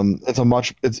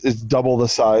 It's double the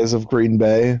size of Green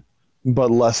Bay, but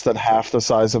less than half the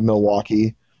size of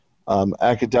Milwaukee.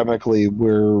 Academically,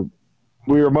 we're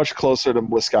much closer to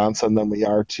Wisconsin than we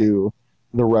are to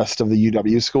the rest of the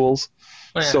UW schools.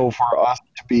 Yeah. So for us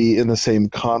to be in the same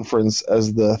conference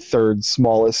as the third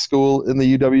smallest school in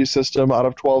the UW system out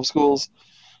of 12 schools,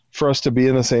 for us to be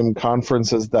in the same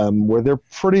conference as them, where they're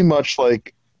pretty much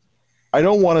like, I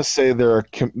don't want to say they're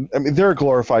a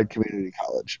glorified community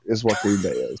college, is what Green Bay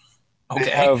is. They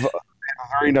Okay. have a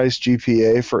very nice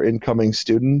GPA for incoming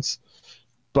students,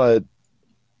 but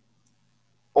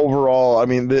overall, I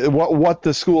mean, what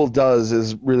the school does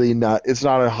is really not. It's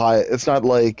not a high. It's not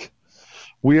like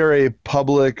we are a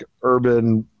public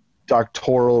urban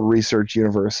doctoral research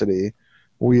university.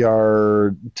 We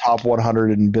are top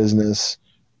 100 in business,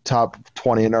 top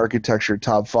 20 in architecture,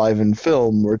 top 5 in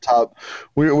film.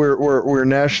 We're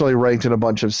nationally ranked in a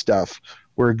bunch of stuff.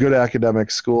 We're a good academic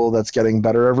school that's getting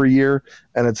better every year,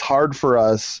 and it's hard for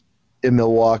us in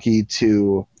Milwaukee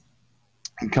to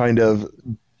kind of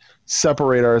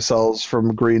separate ourselves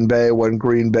from Green Bay when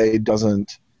Green Bay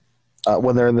doesn't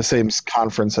when they're in the same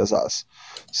conference as us.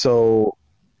 So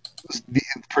the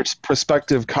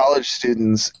prospective college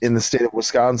students in the state of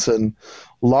Wisconsin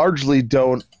largely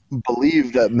don't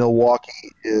believe that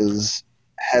Milwaukee is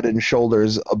head and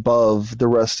shoulders above the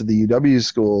rest of the UW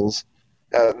schools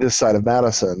this side of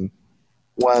Madison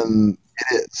when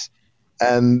it is.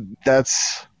 And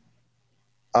that's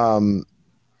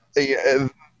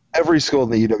every school in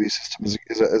the UW system is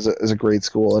a great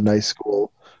school, a nice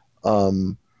school.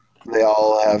 They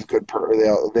all have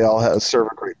they all have, serve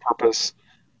a great purpose.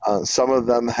 Some of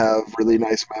them have really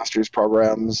nice master's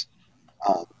programs.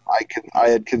 I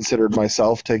had considered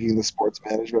myself taking the sports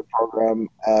management program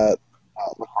at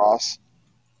La Crosse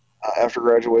after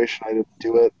graduation. I didn't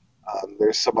do it.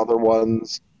 There's some other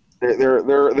ones.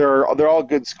 They're all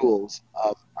good schools.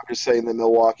 I'm just saying that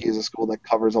Milwaukee is a school that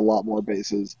covers a lot more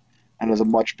bases and is a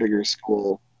much bigger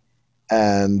school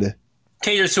and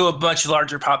caters to a much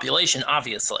larger population,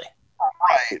 obviously.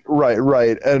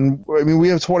 Right. And I mean, we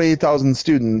have 28,000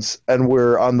 students, and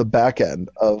we're on the back end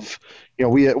of,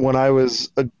 when I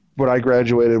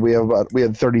graduated, we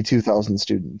had 32,000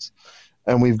 students,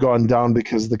 and we've gone down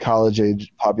because the college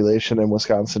age population in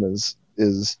Wisconsin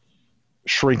is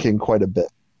shrinking quite a bit,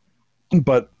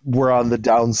 but we're on the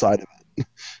downside of it.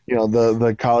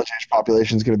 The college age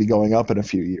population is going to be going up in a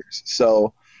few years,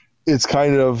 so it's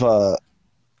kind of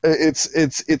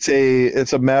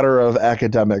it's a matter of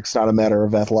academics, not a matter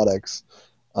of athletics.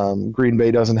 Green Bay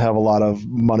doesn't have a lot of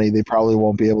money. They probably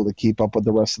won't be able to keep up with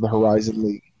the rest of the Horizon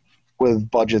League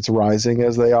with budgets rising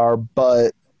as they are,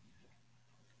 but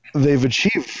they've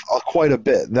achieved quite a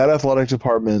bit. That athletic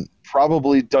department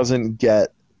probably doesn't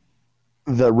get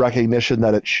the recognition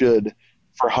that it should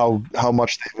for how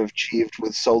much they've achieved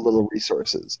with so little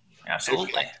resources.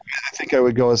 Absolutely. I think I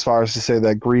would go as far as to say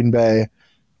that Green Bay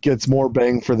gets more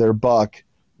bang for their buck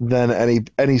than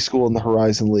any school in the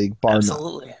Horizon League, bar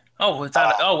Absolutely. None.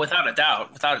 Without a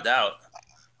doubt.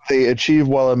 They achieve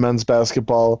well in men's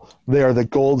basketball. They are the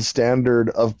gold standard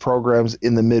of programs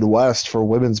in the Midwest for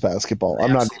women's basketball.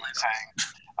 I'm not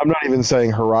even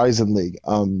saying Horizon League.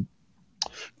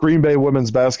 Green Bay women's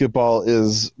basketball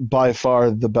is by far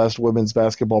the best women's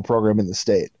basketball program in the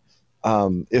state.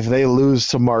 If they lose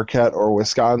to Marquette or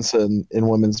Wisconsin in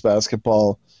women's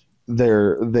basketball,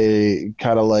 they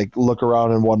kind of like look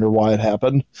around and wonder why it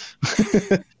happened.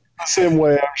 The same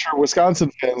way I'm sure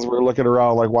Wisconsin fans were looking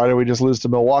around like, why did we just lose to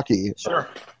Milwaukee? Sure.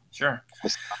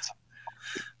 Wisconsin.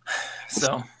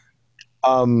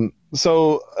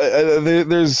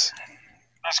 There's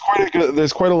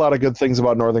quite a lot of good things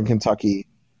about Northern Kentucky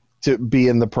to be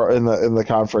in the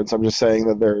conference. I'm just saying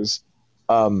that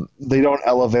they don't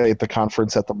elevate the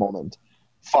conference at the moment.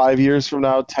 5 years from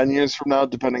now, 10 years from now,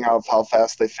 depending on how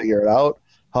fast they figure it out,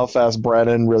 how fast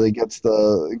Brannon really gets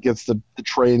the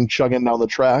train chugging down the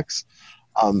tracks,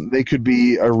 they could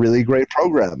be a really great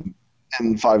program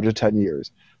in 5 to 10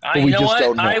 years. You know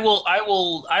what? I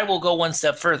will go one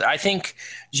step further. I think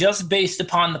just based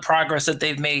upon the progress that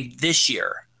they've made this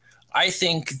year, I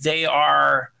think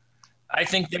they're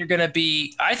going to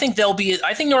be. I think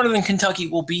Northern Kentucky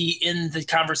will be in the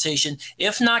conversation,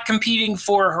 if not competing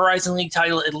for a Horizon League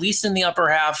title, at least in the upper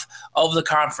half of the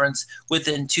conference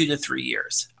within 2 to 3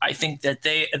 years. I think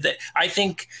I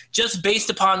think just based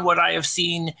upon what I have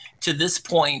seen to this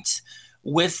point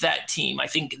with that team, I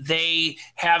think they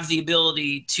have the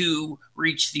ability to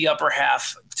reach the upper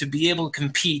half, to be able to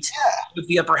compete with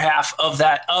the upper half of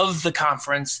the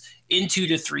conference in 2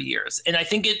 to 3 years. And I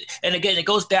think it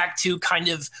goes back to kind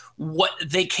of what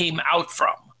they came out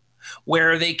from,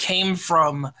 where they came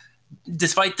from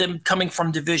despite them coming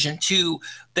from Division II,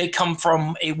 they come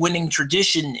from a winning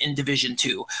tradition in Division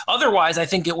II. Otherwise, I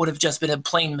think it would have just been a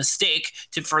plain mistake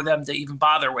for them to even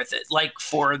bother with it. Like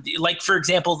for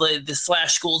example, the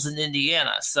Slash schools in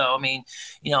Indiana. So I mean,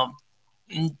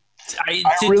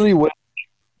 I really wish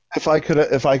if I had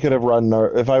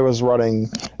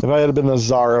been the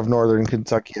czar of Northern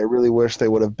Kentucky, I really wish they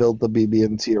would have built the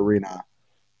BB&T Arena,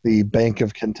 the Bank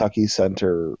of Kentucky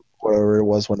Center, whatever it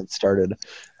was when it started.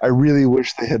 I really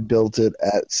wish they had built it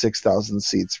at 6,000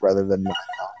 seats rather than 9,000.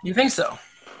 You think so?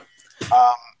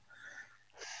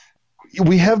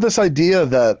 We have this idea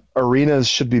that arenas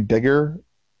should be bigger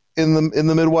in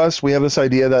the Midwest. We have this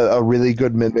idea that a really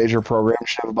good mid-major program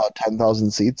should have about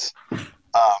 10,000 seats.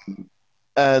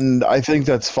 And I think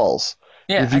that's false.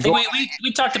 Yeah, I think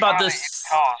we talked about this.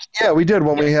 Yeah, we did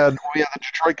when we had the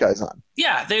Detroit guys on.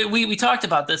 Yeah, we talked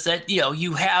about this, that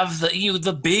you have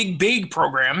the big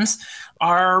programs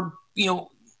are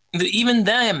even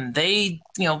them, they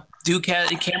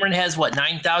Cameron has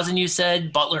 9,000, you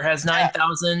said. Butler has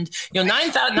 9,000.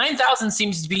 9,000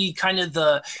 seems to be kind of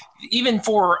even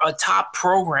for a top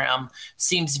program,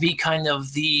 seems to be kind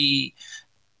of the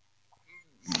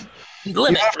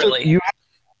limit, really. You have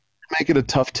to make it a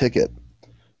tough ticket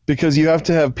because you have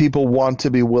to have people want to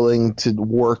be willing to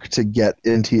work to get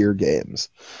into your games.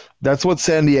 That's what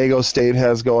San Diego State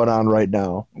has going on right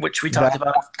now, which we talked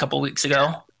about a couple weeks ago.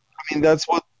 I mean, that's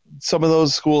what some of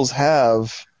those schools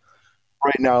have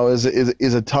right now is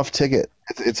a tough ticket.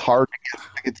 It's hard to get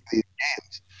tickets to these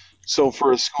games. So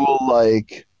for a school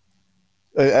like,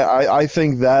 I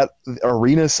think that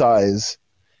arena size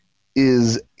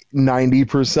is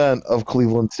 90% of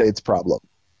Cleveland State's problem.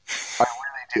 I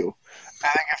really do. I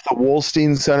think if the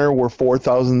Wolstein Center were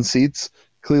 4,000 seats,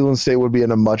 Cleveland State would be in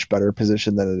a much better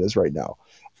position than it is right now.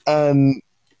 And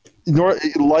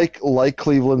like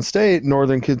Cleveland State,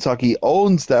 Northern Kentucky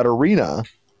owns that arena.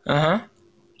 Uh-huh.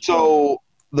 So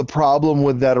the problem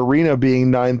with that arena being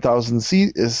 9,000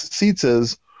 seats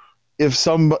is if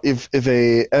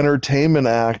a entertainment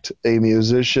act, a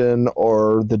musician,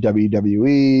 or the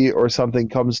WWE or something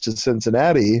comes to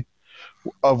Cincinnati,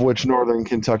 of which Northern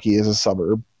Kentucky is a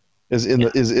suburb, is in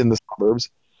the suburbs.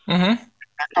 Mm-hmm.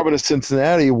 They're coming to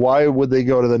Cincinnati. Why would they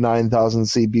go to the 9,000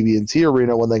 seat BB&T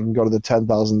Arena when they can go to the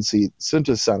 10,000 seat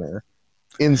Cintas Center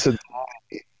in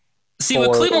Cincinnati? See,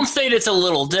 with Cleveland State, it's a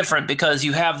little different because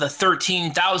you have the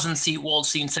 13,000 seat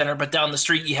Wolstein Center, but down the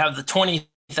street you have the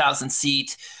 20,000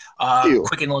 seat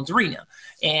Quicken Loans Arena,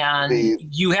 and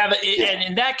you have and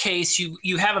in that case,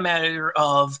 you have a matter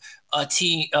of a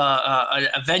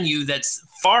venue that's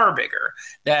far bigger.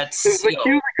 That's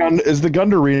is the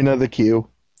Gund Arena the Q?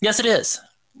 Yes, it is.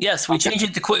 Yes, we changed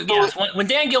it to Quick. Yes, when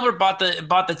Dan Gilbert bought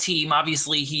the team,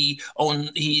 obviously he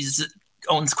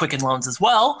owns Quicken Loans as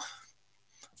well.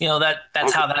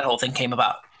 That's how that whole thing came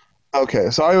about. Okay,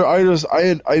 so I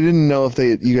didn't know if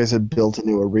you guys had built a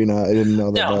new arena. I didn't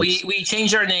know that. No, we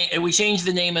changed our name. We changed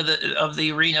the name of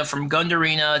the arena from Gund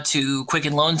Arena to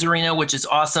Quicken Loans Arena, which is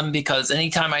awesome because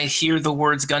anytime I hear the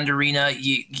words Gund Arena,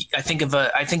 I think of an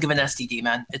STD,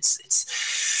 man. It's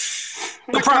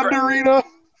no progress. Gund Arena.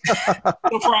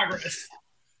 No progress.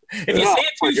 If you say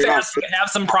it too fast, you can have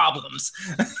some problems.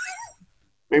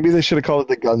 Maybe they should have called it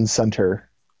the Gun Center.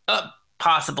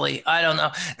 Possibly. I don't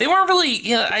know. They weren't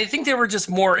really, I think they were just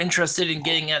more interested in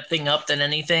getting that thing up than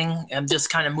anything and just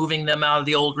kind of moving them out of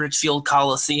the old Richfield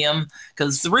Coliseum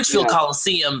because the Richfield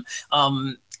Coliseum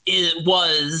it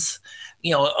was,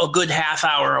 a good half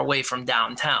hour away from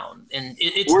downtown. And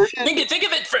think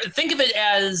of it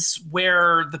as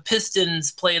where the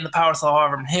Pistons play in the Powerhouse of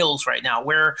Auburn Hills right now,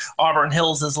 where Auburn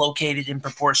Hills is located in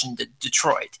proportion to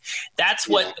Detroit. That's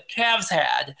what the Cavs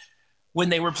had when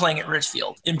they were playing at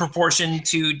Richfield, in proportion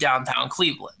to downtown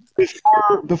Cleveland.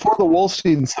 Before the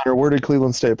Wolstein Center, where did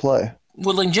Cleveland State play?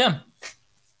 Woodland Gym.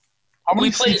 How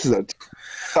many seats is it?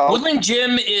 Woodland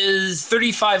Gym is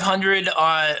 3,500,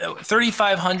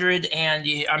 and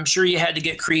I'm sure you had to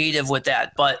get creative with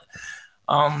that. But,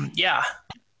 yeah.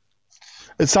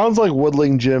 It sounds like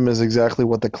Woodland Gym is exactly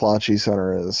what the Klatsche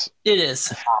Center is. It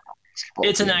is.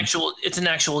 It's an actual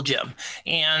gym.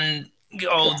 And,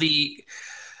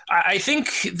 I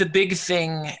think the big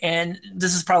thing, and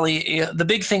this is probably the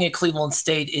big thing at Cleveland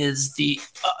State, is the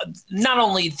not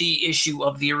only the issue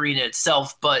of the arena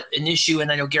itself, but an issue,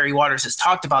 and I know Gary Waters has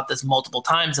talked about this multiple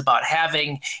times, about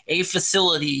having a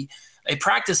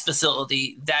practice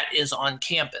facility that is on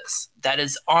campus, that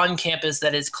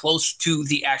is close to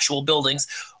the actual buildings.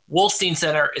 Wolstein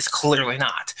Center is clearly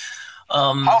not.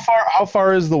 How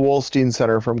far is the Wolstein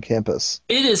Center from campus?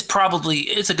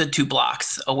 It's a good 2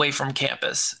 blocks away from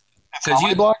campus. because How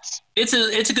many blocks? it's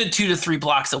a good 2 to 3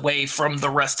 blocks away from the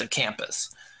rest of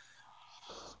campus.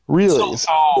 Really?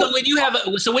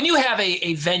 So when you have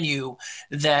a venue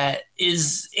that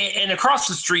is, and across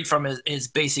the street from it is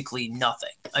basically nothing.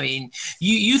 I mean,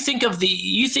 you think of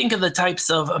the types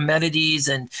of amenities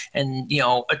and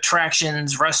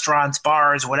attractions, restaurants,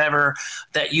 bars, whatever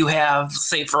that you have,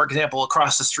 say for example,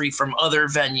 across the street from other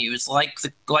venues like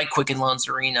Quicken Loans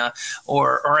Arena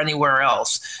or anywhere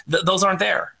else. Those aren't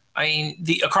there. I mean,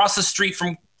 across the street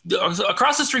from the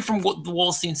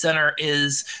Wolstein Center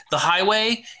is the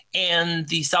highway and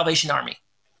the Salvation Army.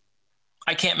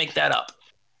 I can't make that up.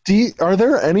 Are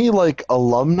there any like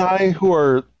alumni who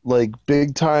are like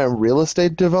big time real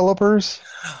estate developers?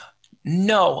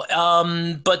 No,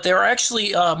 but there are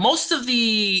actually most of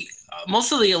the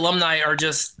alumni are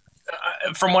just,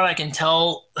 from what I can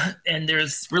tell, and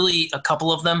there's really a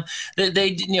couple of them.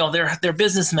 They're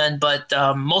businessmen, but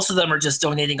most of them are just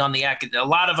donating on the a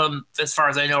lot of them, as far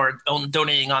as I know, are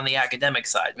donating on the academic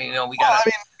side. I mean, we got.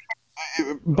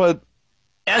 But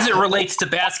as it relates to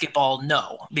basketball,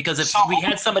 no, because if we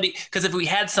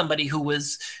had somebody who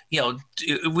was,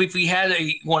 if we had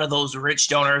one of those rich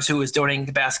donors who was donating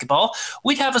to basketball,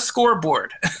 we'd have a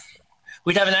scoreboard.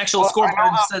 We'd have an actual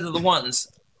scoreboard instead of the ones.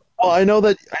 Well, I know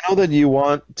that you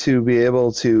want to be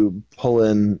able to pull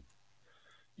in.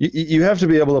 You have to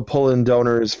be able to pull in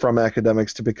donors from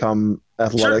academics to become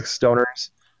athletics donors.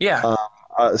 Yeah.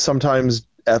 Sometimes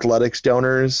athletics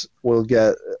donors will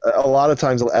get. A lot of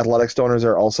times, athletics donors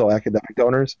are also academic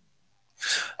donors,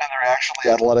 and they're actually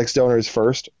athletics donors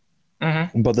first,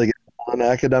 but they get pulled in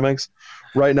academics.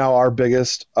 Right now, our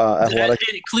biggest athletic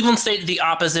Cleveland State. The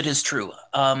opposite is true.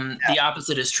 The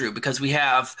opposite is true because we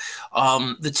have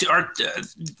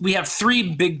we have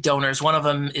 3 big donors. One of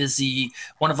them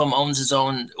owns his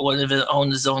own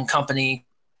company.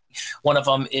 One of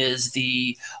them is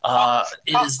the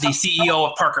CEO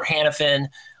of Parker Hannifin,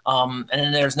 and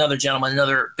then there's another gentleman,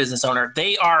 another business owner.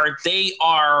 Their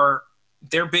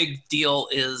big deal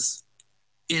is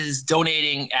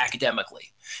donating academically.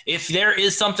 If there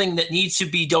is something that needs to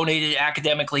be donated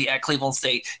academically at Cleveland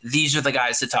State, these are the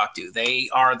guys to talk to. They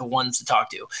are the ones to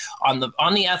talk to. On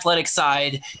the athletic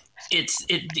side, it's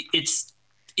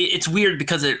weird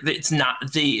because it's not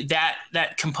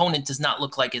that component does not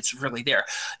look like it's really there.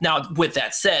 Now, with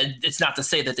that said, it's not to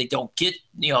say that they don't get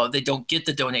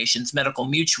the donations. Medical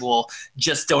Mutual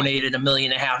just donated $1.5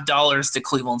 million to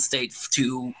Cleveland State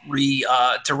to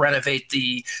renovate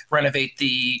the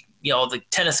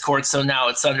tennis court. So now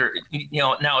it's under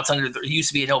there used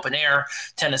to be an open air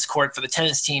tennis court for the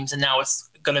tennis teams, and now it's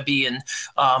going to be in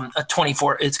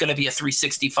it's going to be a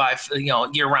 365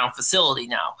 year round facility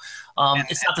now.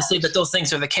 It's not to say that those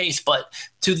things are the case, but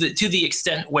to the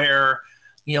extent where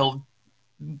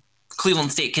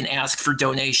Cleveland State can ask for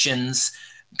donations,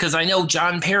 because I know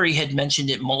John Perry had mentioned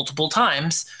it multiple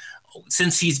times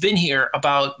since he's been here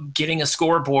about getting a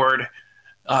scoreboard,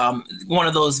 one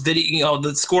of those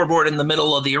the scoreboard in the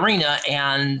middle of the arena,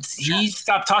 and he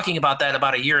stopped talking about that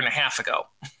about 1.5 years ago.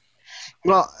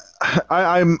 Well,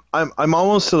 I'm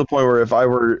almost to the point where if I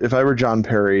were John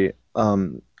Perry,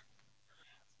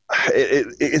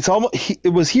 it's almost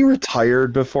was he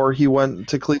retired before he went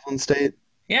to Cleveland State?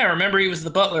 Yeah, remember he was the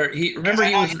butler. He was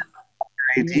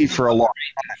AD for a long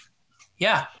time.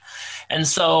 Yeah. And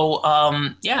so,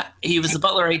 he was the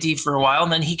Butler AD for a while,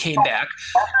 and then he came back.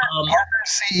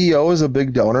 Parker's CEO is a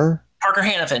big donor? Parker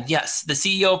Hannifin, yes. The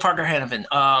CEO of Parker Hannifin,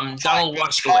 Donald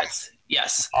Washkowitz.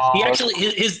 Yes. He actually,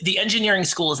 the engineering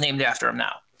school is named after him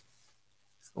now.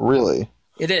 Really?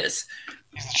 It is.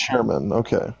 He's the chairman,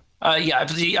 okay.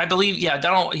 I believe,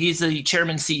 Donald, he's the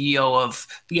chairman CEO of,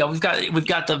 we've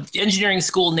got the engineering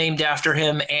school named after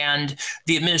him, and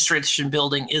the administration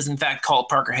building is in fact called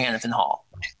Parker Hannifin Hall.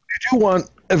 You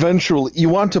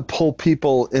want to pull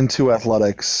people into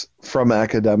athletics from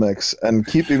academics and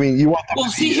you want them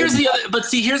here's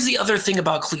the other thing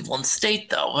about Cleveland State,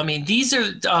 though. I mean, these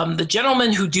are the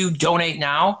gentlemen who do donate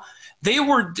now. They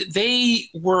were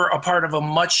a part of a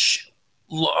much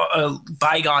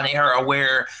bygone era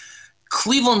where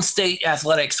Cleveland State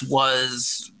athletics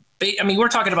was, we're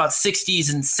talking about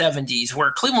 60s and 70s,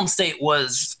 where Cleveland State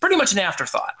was pretty much an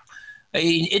afterthought.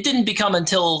 It didn't become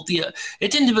until the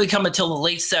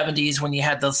late 70s when you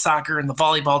had the soccer and the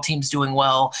volleyball teams doing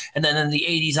well, and then in the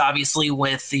 80s, obviously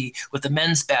with the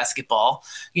men's basketball,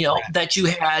 that you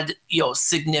had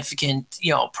significant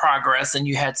progress and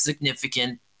you had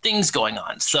significant things going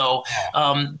on. So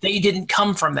they didn't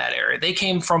come from that era. They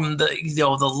came from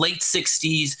the late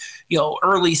 60s,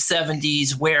 early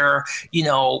 70s, where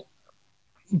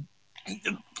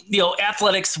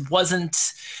athletics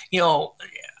wasn't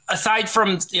aside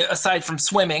from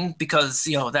swimming, because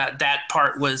that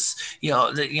part was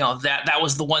that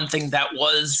was the one thing that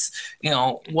was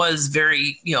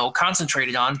very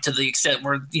concentrated on, to the extent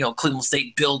where Cleveland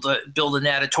State build an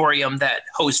natatorium that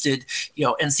hosted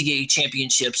NCAA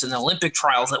championships and Olympic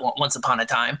trials at once upon a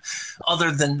time.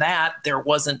 Other than that, there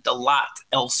wasn't a lot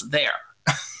else there.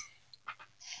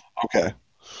 Okay,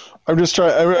 I'm just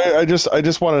trying. I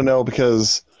just want to know,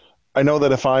 because I know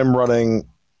that if I'm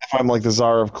like the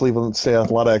czar of Cleveland State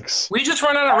athletics, we just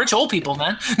run out of rich old people,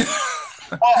 man.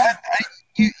 Well,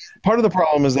 part of the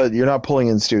problem is that you're not pulling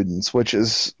in students, which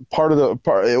is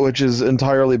which is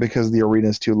entirely because the arena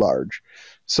is too large.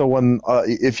 So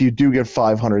if you do get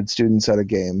 500 students at a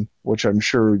game, which I'm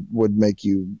sure would make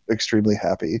you extremely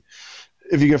happy,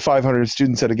 if you get 500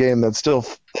 students at a game, that's still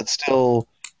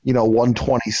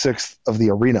 1/26th of the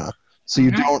arena. So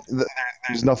you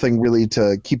there's nothing really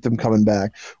to keep them coming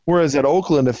back. Whereas at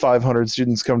Oakland, if 500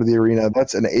 students come to the arena,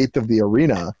 that's an eighth of the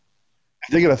arena. If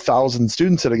they get 1,000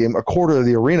 students at a game, a quarter of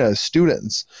the arena is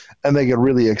students, and they get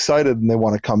really excited and they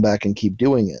want to come back and keep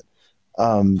doing it.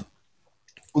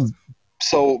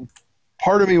 So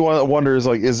part of me wonders,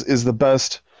 like, is the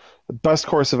best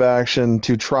course of action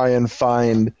to try and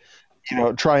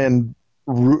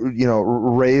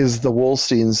raise the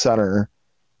Wolstein Center,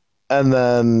 and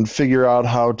then figure out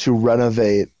how to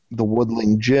renovate the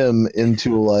Woodling Gym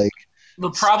into like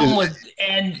the problem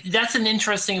and that's an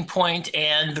interesting point.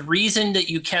 And the reason that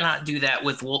you cannot do that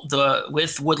with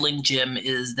Woodling Gym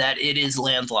is that it is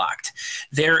landlocked.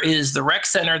 There is the rec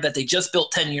center that they just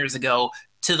built 10 years ago.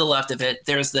 To the left of it,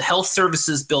 there's the health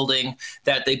services building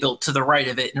that they built to the right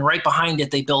of it, and right behind it,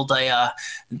 they built a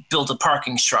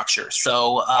parking structure.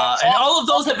 So, and all of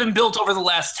those have been built over the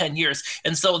last 10 years.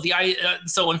 And so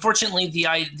unfortunately, the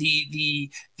idea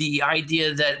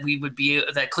that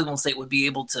that Cleveland State would be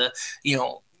able to,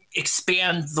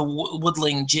 expand the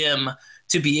Woodling Gym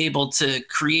to be able to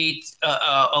create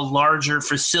a larger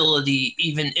facility,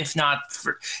 even if not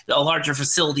a larger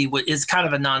facility, is kind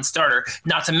of a non-starter.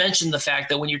 Not to mention the fact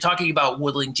that when you're talking about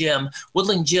Woodling Gym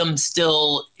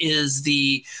still is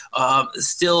the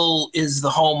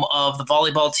home of the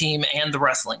volleyball team and the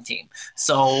wrestling team.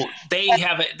 So they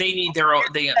need their own.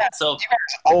 So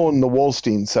own the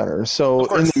Wolstein Center. So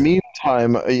in the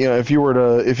meantime, if you were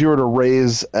to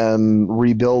raise and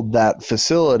rebuild that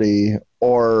facility,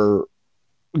 or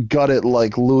gut it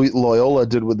like Loyola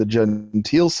did with the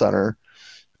Gentile Center.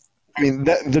 I mean,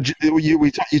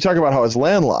 you talk about how it's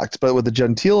landlocked, but with the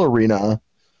Gentile Arena,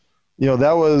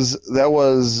 it's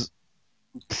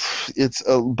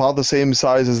about the same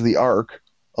size as the Arc,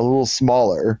 a little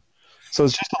smaller, so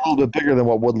it's just a little bit bigger than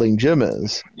what Woodling Gym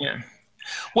is. Yeah.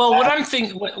 Well, what I'm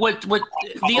thinking, what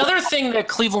the other thing that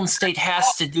Cleveland State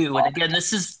has to do, and again,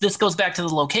 this goes back to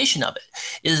the location of it,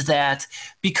 is that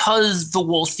because the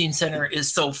Wolstein Center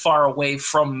is so far away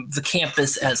from the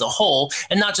campus as a whole,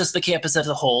 and not just the campus as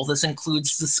a whole, this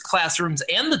includes the classrooms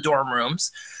and the dorm rooms.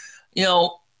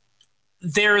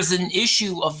 There's an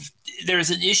issue of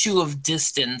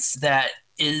distance that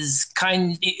is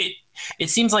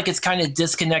it seems like it's kind of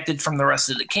disconnected from the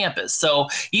rest of the campus. So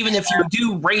even if you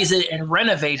do raise it and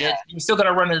renovate it, you're still going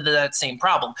to run into that same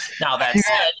problem. Now, that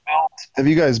said, have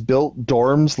you guys built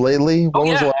dorms lately?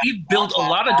 We've built a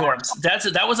lot of dorms.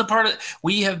 That was a part of.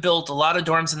 We have built a lot of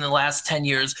dorms in the last 10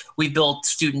 years. We've built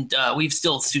student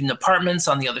apartments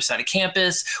on the other side of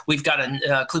campus. We've got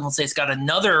Cleveland State's got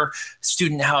another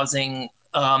student housing.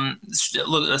 A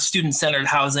student-centered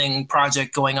housing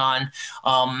project going on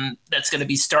that's going to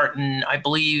be starting, I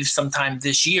believe, sometime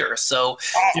this year. So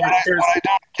what I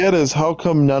don't get is how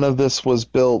come none of this was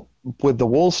built with the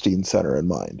Wolstein Center in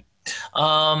mind?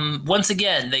 Once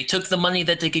again, they took the money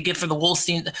that they could get for the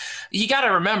Wolstein. You got to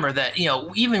remember that,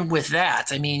 even with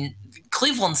that, I mean,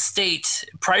 Cleveland State,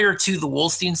 prior to the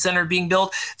Wolstein Center being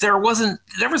built, there was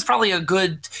probably a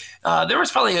good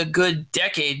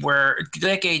decade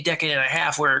and a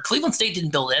half where Cleveland State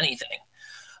didn't build anything.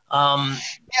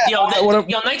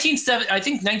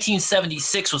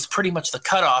 1976 was pretty much the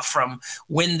cutoff from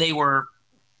when they were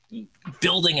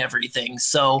building everything.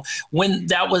 So when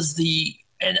that was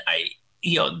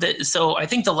so I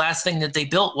think the last thing that they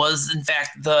built was, in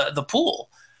fact, the pool.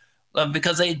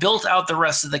 Because they built out the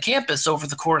rest of the campus over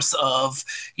the course of,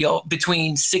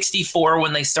 between 64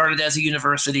 when they started as a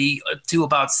university to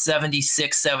about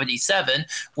 76, 77,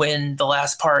 when the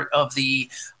last part of the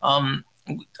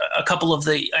a couple of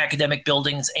the academic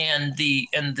buildings and the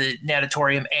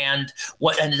natatorium and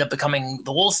what ended up becoming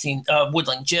the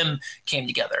Woodling Gym came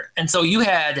together. And so you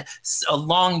had a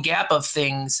long gap of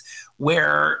things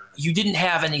where you didn't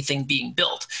have anything being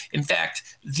built. In fact,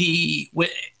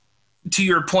 to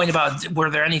your point about were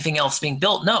there anything else being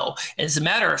built? No. As a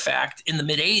matter of fact, in the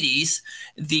mid '80s,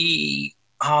 the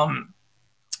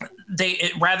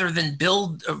rather than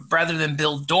build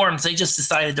dorms, they just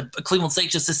decided to Cleveland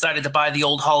State just decided to buy the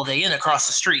old Holiday Inn across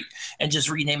the street and just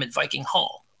rename it Viking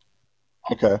Hall.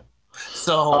 Okay.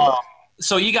 So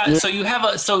so you got so you have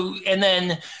a so and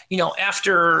then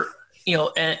after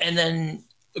and then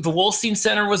the Wolstein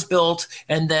Center was built,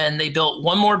 and then they built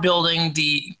one more building,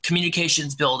 the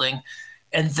communications building,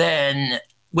 and then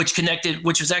which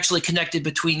was actually connected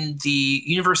between the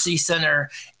University Center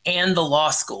and the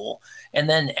law school. And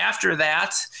then after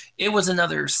that, it was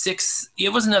another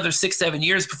 6-7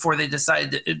 years before they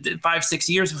decided 5-6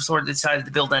 years before they decided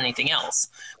to build anything else,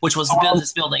 which was the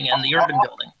business building and the urban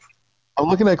building. I'm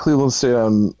looking at Cleveland State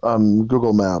on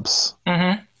Google Maps.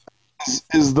 Mm-hmm.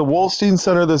 Is the Wolstein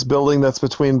Center this building that's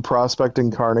between Prospect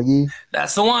and Carnegie?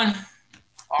 That's the one.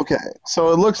 Okay,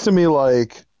 so it looks to me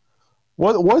like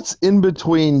what's in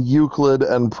between Euclid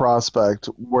and Prospect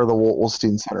where the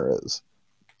Wolstein Center is?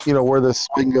 Where the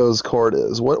Swingos Court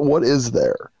is. What is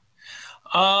there?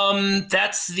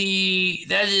 That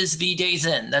is the Days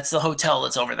Inn. That's the hotel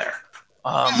that's over there.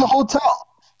 It's a hotel.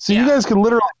 So you guys could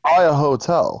literally buy a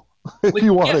hotel if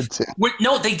you wanted to.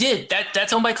 No, they did.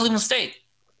 That's owned by Cleveland State.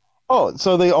 Oh,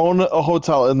 so they own a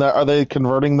hotel, and are they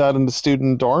converting that into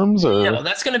student dorms, or? No,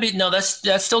 that's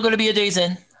still going to be a Days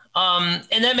Inn.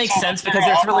 And that makes sense because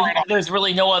there's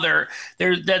really no other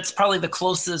there. That's probably the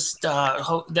closest.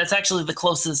 That's actually the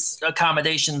closest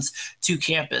accommodations to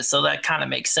campus, so that kind of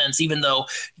makes sense. Even though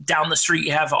down the street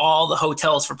you have all the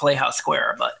hotels for Playhouse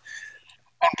Square, but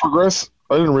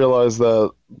I didn't realize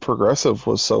that Progressive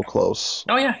was so close.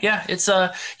 Oh yeah. It's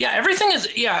everything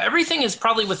is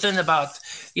probably within about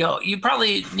you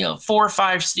probably 4 or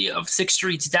 5 6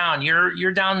 streets down.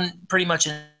 You're down pretty much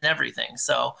in everything.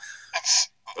 So.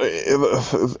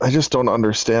 I just don't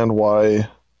understand why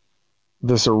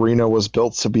this arena was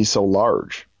built to be so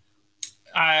large.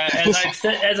 As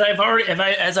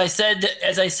I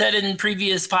said in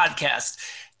previous podcasts,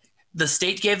 the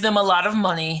state gave them a lot of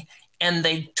money and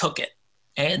they took it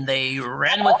and they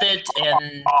ran with it.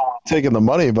 And taking the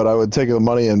money, but I would take the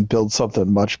money and build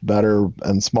something much better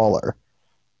and smaller.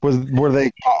 If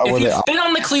you've been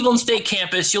on the Cleveland State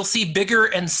campus, you'll see bigger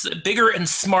and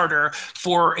smarter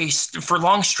for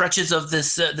long stretches of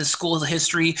this school's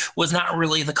history was not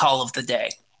really the call of the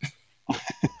day.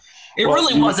 It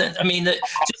really wasn't. I mean,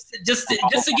 just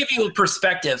to give you a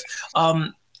perspective,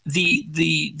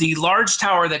 the large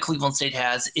tower that Cleveland State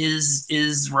has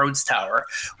is Rhodes Tower,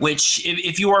 which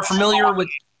if you are familiar with,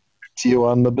 you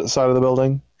on the side of the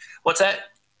building. What's that?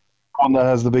 One that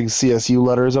has the big CSU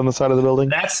letters on the side of the building?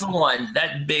 That's the one,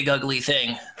 that big ugly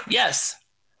thing. Yes.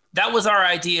 That was our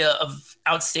idea of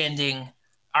outstanding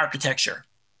architecture.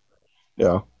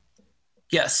 Yeah.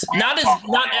 Yes. Not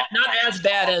as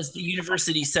bad as the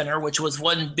University Center, which was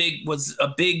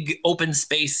a big open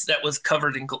space that was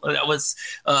closed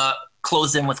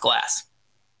in with glass.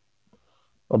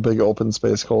 A big open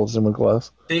space closed in with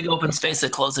glass? Big open space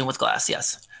that closed in with glass,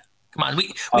 yes. Come on,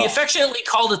 we affectionately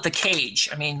called it the cage.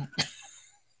 I mean,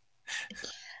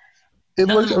 it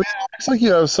looks like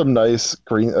you have some nice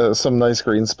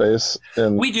green space.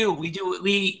 And we do.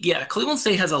 Cleveland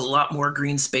State has a lot more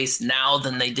green space now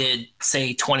than they did,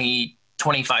 say, 20,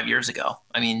 25 years ago.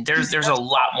 I mean, there's a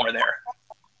lot more there.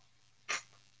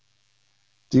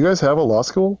 Do you guys have a law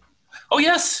school? Oh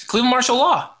yes, Cleveland Marshall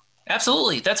Law.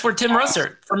 Absolutely, that's where Tim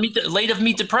Russert from Meet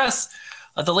the Press,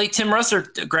 the late Tim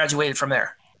Russert graduated from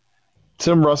there.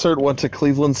 Tim Russert went to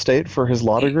Cleveland State for his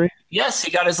law degree? Yes,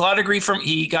 he got his law degree from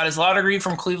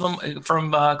Cleveland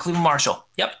Marshall.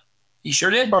 Yep, he sure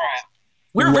did. Right.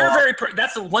 We're very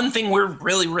that's the one thing we're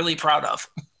really, really proud of.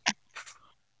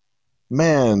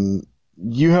 Man,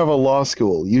 you have a law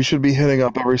school. You should be hitting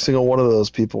up every single one of those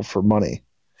people for money.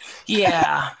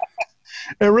 Yeah.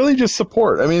 And really just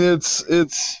support. I mean,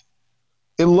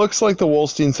 it looks like the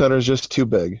Wolstein Center is just too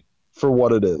big for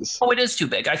what it is. Oh, it is too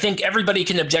big. I think everybody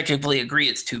can objectively agree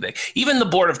it's too big. Even the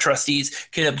Board of Trustees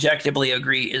can objectively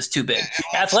agree it's too big.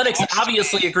 Athletics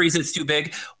obviously agrees it's too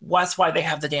big. That's why they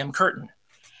have the damn curtain.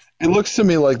 It looks to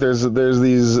me like there's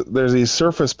these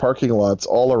surface parking lots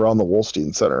all around the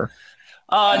Wolstein Center.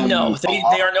 No,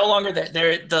 they are no longer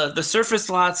there. The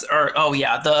surface lots are. Oh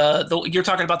yeah, the you're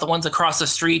talking about the ones across the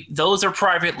street. Those are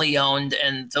privately owned,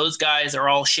 and those guys are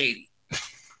all shady.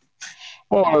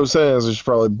 Well, what I was saying is we should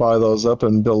probably buy those up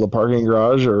and build a parking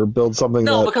garage or build something.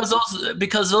 No,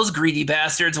 because those greedy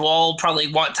bastards will all probably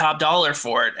want top dollar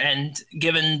for it. And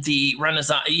given the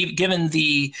Renaissance, given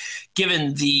the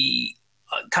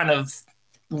kind of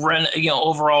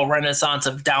overall renaissance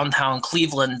of downtown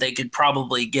Cleveland, they could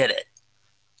probably get it.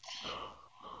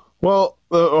 Well,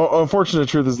 the unfortunate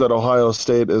truth is that Ohio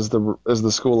State is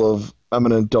the school of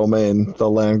eminent domain, the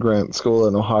land grant school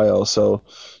in Ohio. So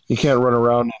you can't run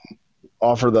around and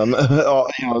offer them,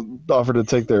 offer to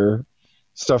take their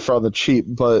stuff for the cheap.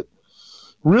 But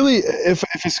really, if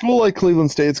a school like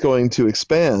Cleveland State's going to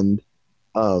expand,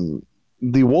 um,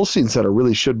 the Wolstein Center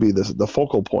really should be the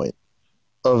focal point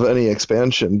of any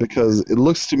expansion because it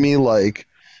looks to me like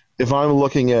if I'm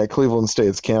looking at Cleveland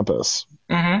State's campus,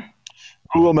 Mm-hmm.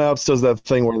 Google Maps does that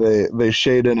thing where they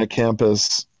shade in a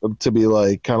campus to be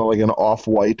like kind of like an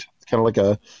off-white, kind of like a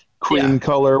Yeah. cream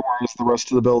color, whereas the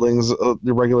rest of the buildings,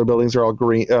 the regular buildings, are all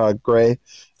gray, and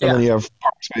then Yeah. you have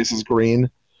park spaces green.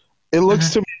 It looks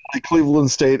Hmm. to me like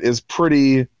Cleveland State is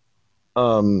pretty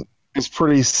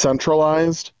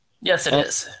centralized, Yes, it and,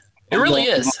 is. It and really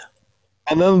then is.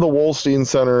 and then the Wolstein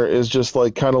Center is just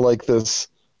like kind of like this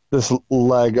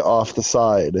leg off the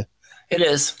side, It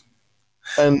is.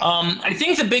 and I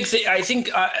think the big thing. I think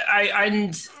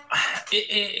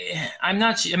I'm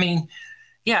not. I mean,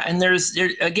 yeah, and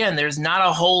there's not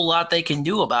a whole lot they can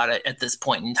do about it at this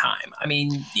point in time. I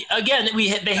mean, again,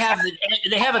 they have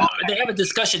a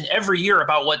discussion every year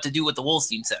about what to do with the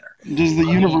Wolstein Center. does the I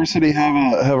mean, university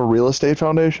have a real estate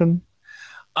foundation?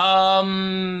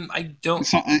 I don't.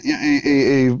 So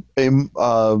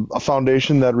a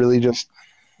foundation that really just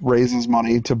raises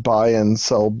money to buy and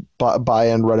sell, buy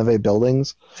and renovate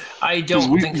buildings. I Because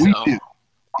don't think we so. do.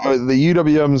 The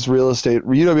UWM's real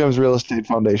estate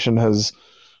foundation has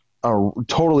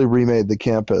totally remade the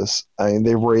campus. I mean,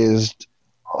 they've raised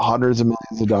hundreds of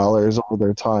millions of dollars over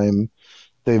their time.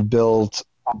 They've built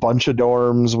a bunch of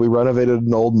dorms. We renovated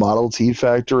an old Model T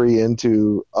factory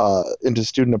into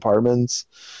student apartments,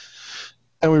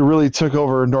 and we really took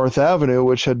over North Avenue,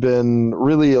 which had been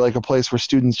really like a place where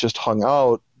students just hung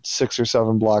out 6 or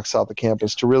 7 blocks south of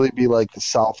campus to really be like the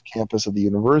south campus of the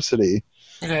university.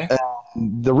 Okay.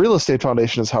 And the real estate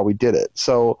foundation is how we did it.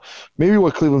 So maybe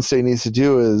what Cleveland State needs to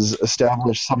do is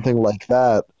establish something like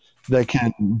that that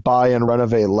can buy and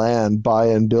renovate land, buy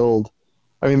and build.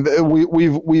 I mean,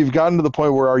 we've gotten to the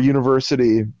point where our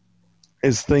university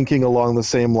is thinking along the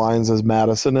same lines as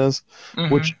Madison is, Hmm.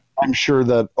 which I'm sure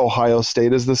that Ohio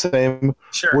State is the same,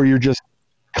 Sure. where you're just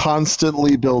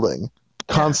constantly building,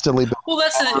 Yeah. constantly building. Well,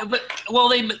 that's the, but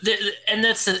well and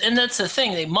that's the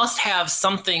thing. They must have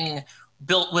something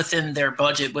built within their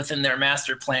budget, within their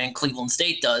master plan. Cleveland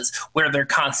State does, where they're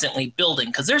constantly building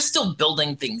because they're still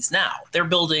building things now. They're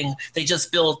building. They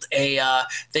just built a.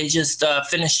 They just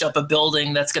finished up a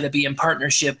building that's going to be in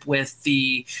partnership with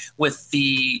the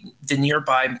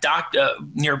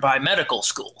nearby medical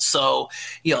school. So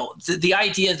the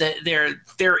idea that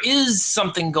there is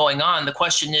something going on. The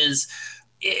question is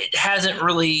it hasn't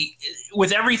really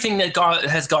with everything that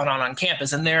has gone on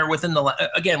campus and they're within the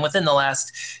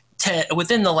last 10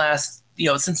 within the last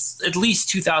since at least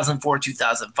 2004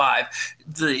 2005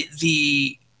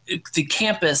 the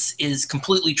campus is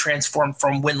completely transformed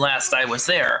from when last I was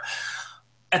there.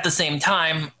 At the same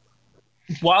time,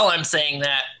 while I'm saying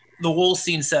that, the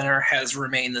Wolstein Center has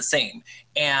remained the same,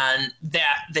 and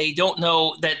that they don't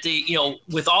know that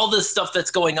with all this stuff that's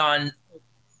going on,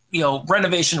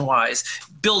 renovation wise,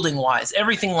 building wise,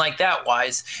 everything like that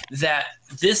wise, that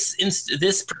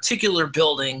this particular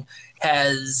building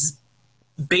has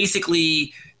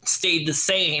basically stayed the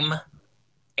same,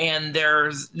 and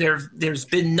there's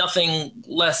been nothing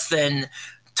less than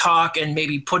talk and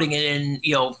maybe putting it in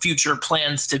future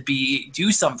plans to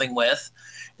do something with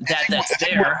that's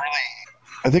there.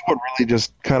 I think what really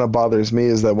just kind of bothers me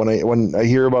is that when I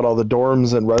hear about all the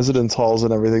dorms and residence halls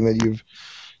and everything that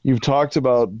you've talked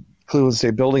about Cleveland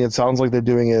State building, it sounds like they're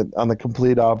doing it on the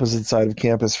complete opposite side of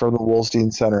campus from the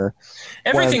Wolstein Center.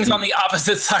 Everything's on the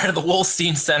opposite side of the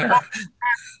Wolstein Center.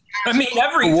 I mean,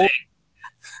 everything.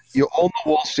 You own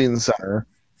the Wolstein Center,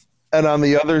 and on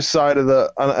the other side of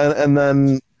and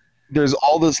then there's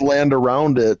all this land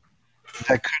around it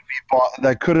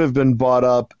that could have been bought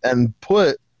up and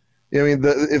put. I mean,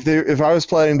 if I was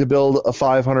planning to build a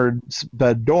 500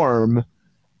 bed dorm,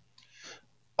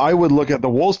 I would look at the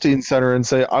Wolstein Center and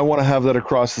say, I want to have that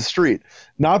across the street.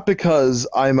 Not because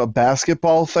I'm a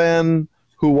basketball fan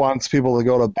who wants people to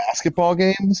go to basketball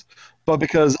games, but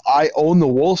because I own the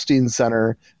Wolstein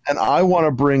Center and I want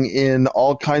to bring in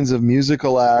all kinds of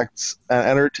musical acts and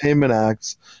entertainment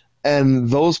acts. And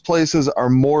those places are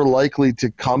more likely to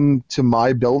come to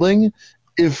my building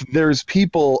if if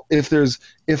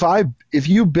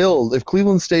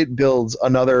Cleveland State builds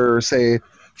another, say,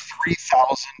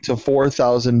 3,000 to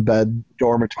 4,000 bed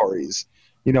dormitories,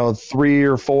 3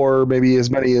 or 4, maybe as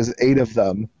many as 8 of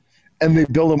them, and they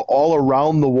build them all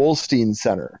around the Wolstein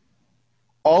Center.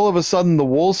 all of a sudden the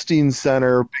Wolstein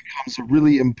Center becomes a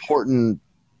really important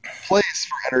place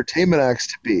for entertainment acts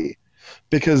to be,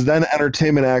 because then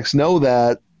entertainment acts know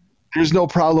that there's no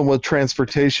problem with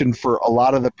transportation for a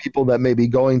lot of the people that may be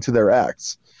going to their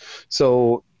acts.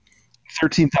 So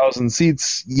 13,000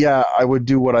 seats, yeah, I would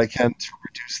do what I can to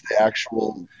reduce the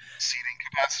actual seating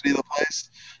capacity of the place.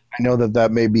 I know that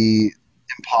that may be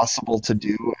impossible to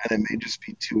do, and it may just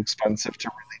be too expensive to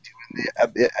really do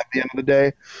at the end of the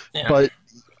day. Yeah. But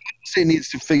the state needs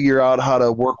to figure out how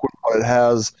to work with what it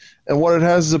has, and what it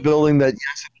has is a building that,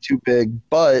 yes, it's too big,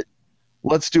 but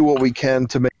let's do what we can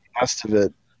to make the best of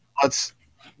it. Let's,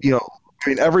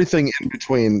 everything in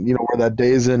between, where that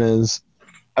Days Inn is,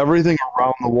 everything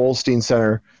around the Wolstein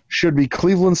Center should be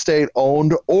Cleveland State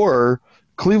owned, or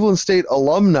Cleveland State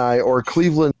alumni, or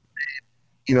Cleveland,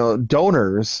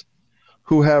 donors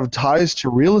who have ties to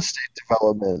real estate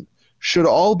development should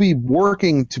all be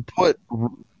working to put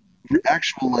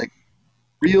actual,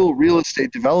 real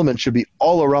estate development should be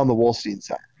all around the Wolstein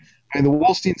Center. I mean, the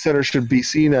Wolstein Center should be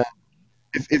seen as,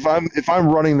 if I'm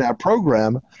running that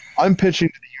program, I'm pitching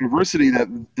to the university that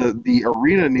the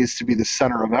arena needs to be the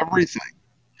center of everything,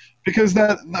 because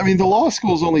the law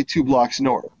school is only 2 blocks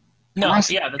north. No,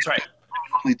 yeah, that's right.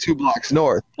 Only 2 blocks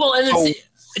north. Well, and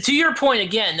to your point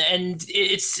again, and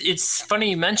it's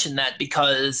funny you mentioned that,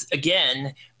 because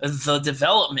again, the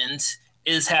development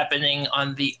is happening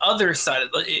on the other side of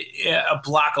a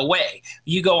block away.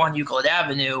 You go on Euclid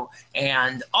Avenue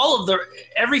and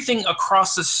everything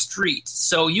across the street.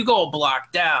 So you go a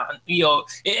block down,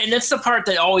 and that's the part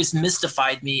that always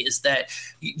mystified me, is that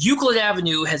Euclid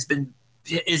Avenue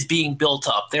is being built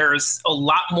up. There's a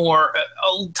lot more,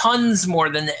 tons more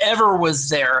than ever was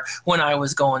there when I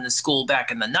was going to school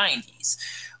back in the 90s.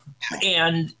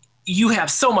 And you have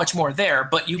so much more there,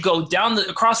 but you go down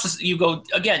you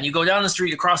go down the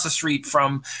street, across the street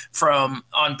from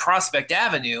on Prospect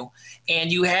Avenue,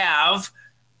 and you have,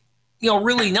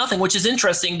 really nothing, which is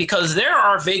interesting, because there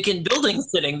are vacant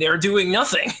buildings sitting there doing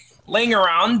nothing, laying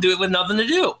around with nothing to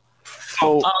do.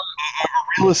 So a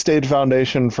real estate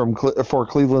foundation for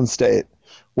Cleveland State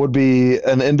would be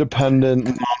an independent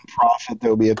nonprofit that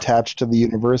would be attached to the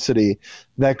university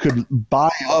that could buy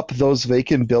up those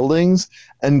vacant buildings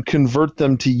and convert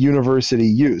them to university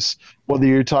use. Whether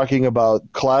you're talking about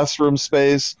classroom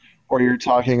space, or you're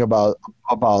talking about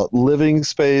living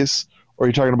space, or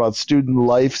you're talking about student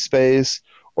life space,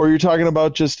 or you're talking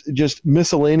about just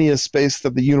miscellaneous space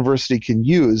that the university can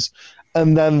use.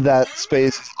 And then that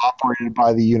space is operated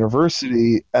by the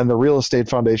university and the real estate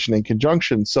foundation in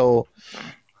conjunction. So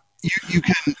you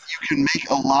can make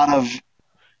a lot of,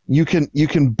 you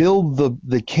can build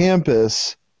the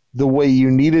campus the way you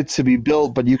need it to be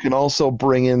built, but you can also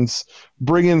bring in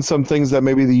some things that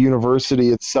maybe the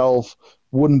university itself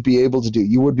wouldn't be able to do.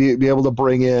 You would be able to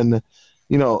bring in,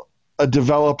 a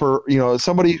developer,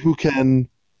 somebody who can,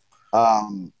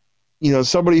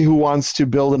 somebody who wants to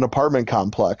build an apartment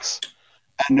complex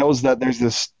and knows that there's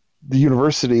the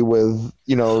university with,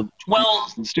 well,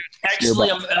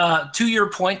 actually, to your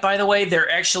point, by the way, there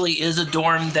actually is a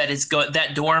dorm that is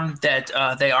that dorm that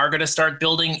they are going to start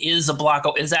building is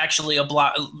actually a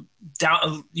block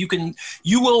down.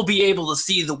 You will be able to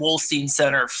see the Wolstein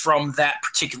Center from that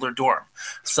particular dorm.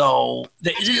 So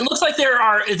it looks like there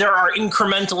are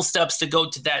incremental steps to go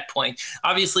to that point.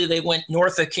 Obviously, they went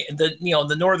north of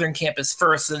the northern campus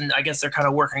first, and I guess they're kind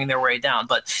of working their way down.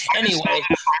 But anyway.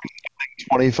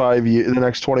 The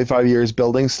next 25 years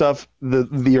building stuff,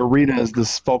 the arena is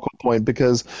this focal point,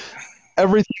 because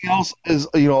everything else is,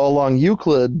 along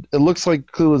Euclid, it looks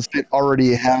like Cleveland State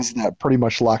already has that pretty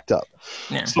much locked up.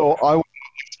 Yeah. So I would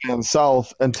expand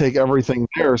south and take everything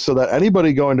there, so that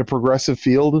anybody going to Progressive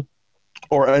Field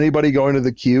or anybody going to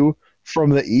the Q from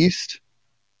the east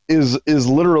is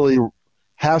literally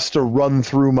has to run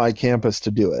through my campus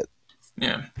to do it.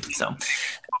 Yeah. So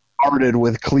started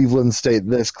with Cleveland State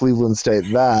this, Cleveland State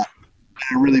that,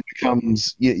 and it really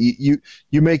becomes you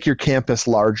make your campus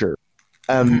larger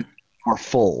and more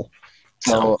full.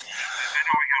 So I know we got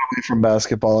away from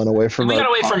basketball and away from we got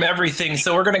away from everything,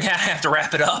 so we're gonna have to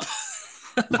wrap it up.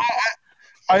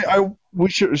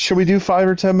 Should we do 5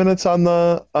 or 10 minutes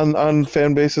on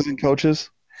fan bases and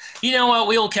coaches? You know what?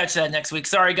 We'll catch that next week.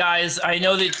 Sorry, guys. I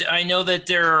know that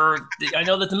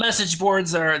the message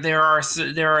boards there are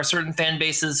certain fan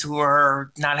bases who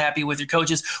are not happy with your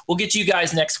coaches. We'll get you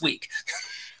guys next week,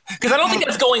 because I don't think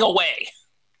that's going away.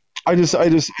 I just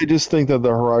think that the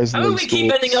Horizon. I mean, we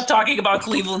keep ending up talking about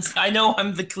Cleveland. I know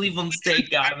I'm the Cleveland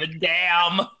State guy, but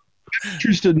damn. I'm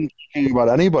interested in talking about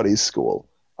anybody's school.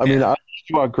 I mean, I talk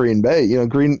about Green Bay.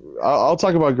 I'll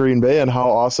talk about Green Bay and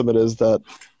how awesome it is that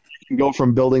can go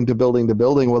from building to building to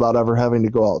building without ever having to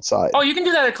go outside. Oh, you can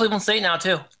do that at Cleveland State now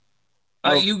too.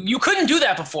 You couldn't do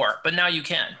that before, but now you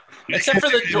can. Except for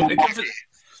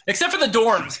the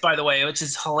dorms, by the way, which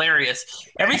is hilarious.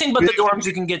 Everything but the dorms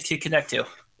you can get to connect to.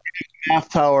 Math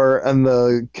tower and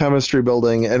the chemistry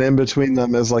building, and in between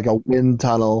them is like a wind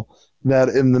tunnel that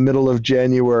in the middle of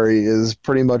January is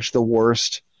pretty much the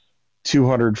worst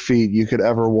 200 feet you could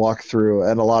ever walk through,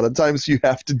 and a lot of times you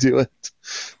have to do it.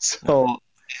 So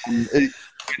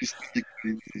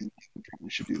we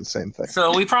should do the same thing.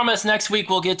 So we promise next week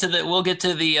we'll get to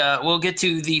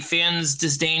the fans'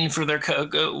 disdain for their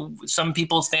some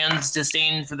people's fans'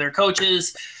 disdain for their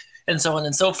coaches, and so on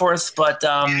and so forth. But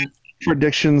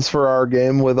predictions for our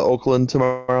game with Oakland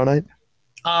tomorrow night.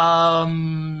 I'm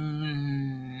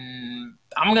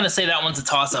gonna say that one's a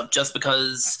toss-up just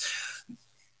because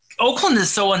Oakland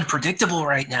is so unpredictable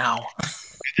right now. I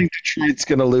think Detroit's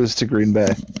going to lose to Green Bay.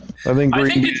 I think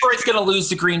Detroit's going to lose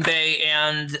to Green Bay,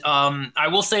 and I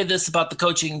will say this about the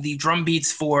coaching: the drum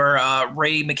beats for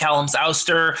Ray McCallum's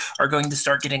ouster are going to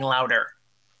start getting louder.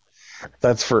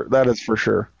 That is for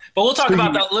sure. But we'll talk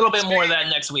about that a little bit more of that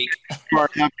next week.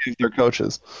 Aren't happy with their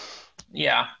coaches.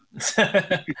 Yeah.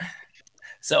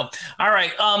 So, all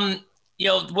right.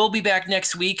 We'll be back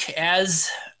next week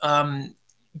as.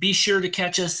 Be sure to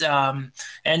catch us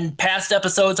and past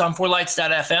episodes on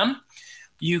fourlights.fm.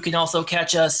 You can also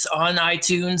catch us on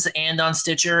iTunes and on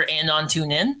Stitcher and on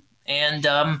TuneIn. And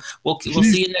we'll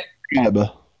see you next.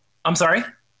 I'm sorry.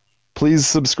 Please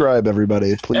subscribe,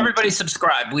 everybody. Please. Everybody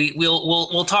subscribe.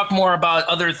 We'll talk more about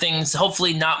other things.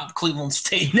 Hopefully, not Cleveland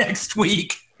State next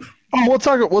week. Oh, we'll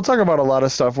talk about a lot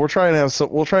of stuff. We'll try and have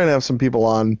some people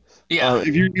on. Yeah.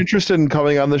 If you're interested in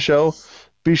coming on the show,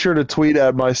 be sure to tweet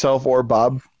at myself or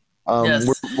Bob. Yes.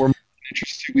 We're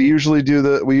interested. We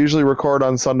usually record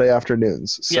on Sunday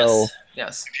afternoons. So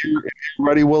yes. If you're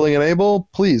ready, willing, and able,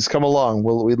 please come along.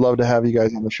 We'd love to have you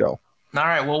guys on the show. All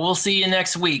right. Well, we'll see you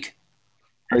next week.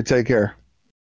 All right. Take care.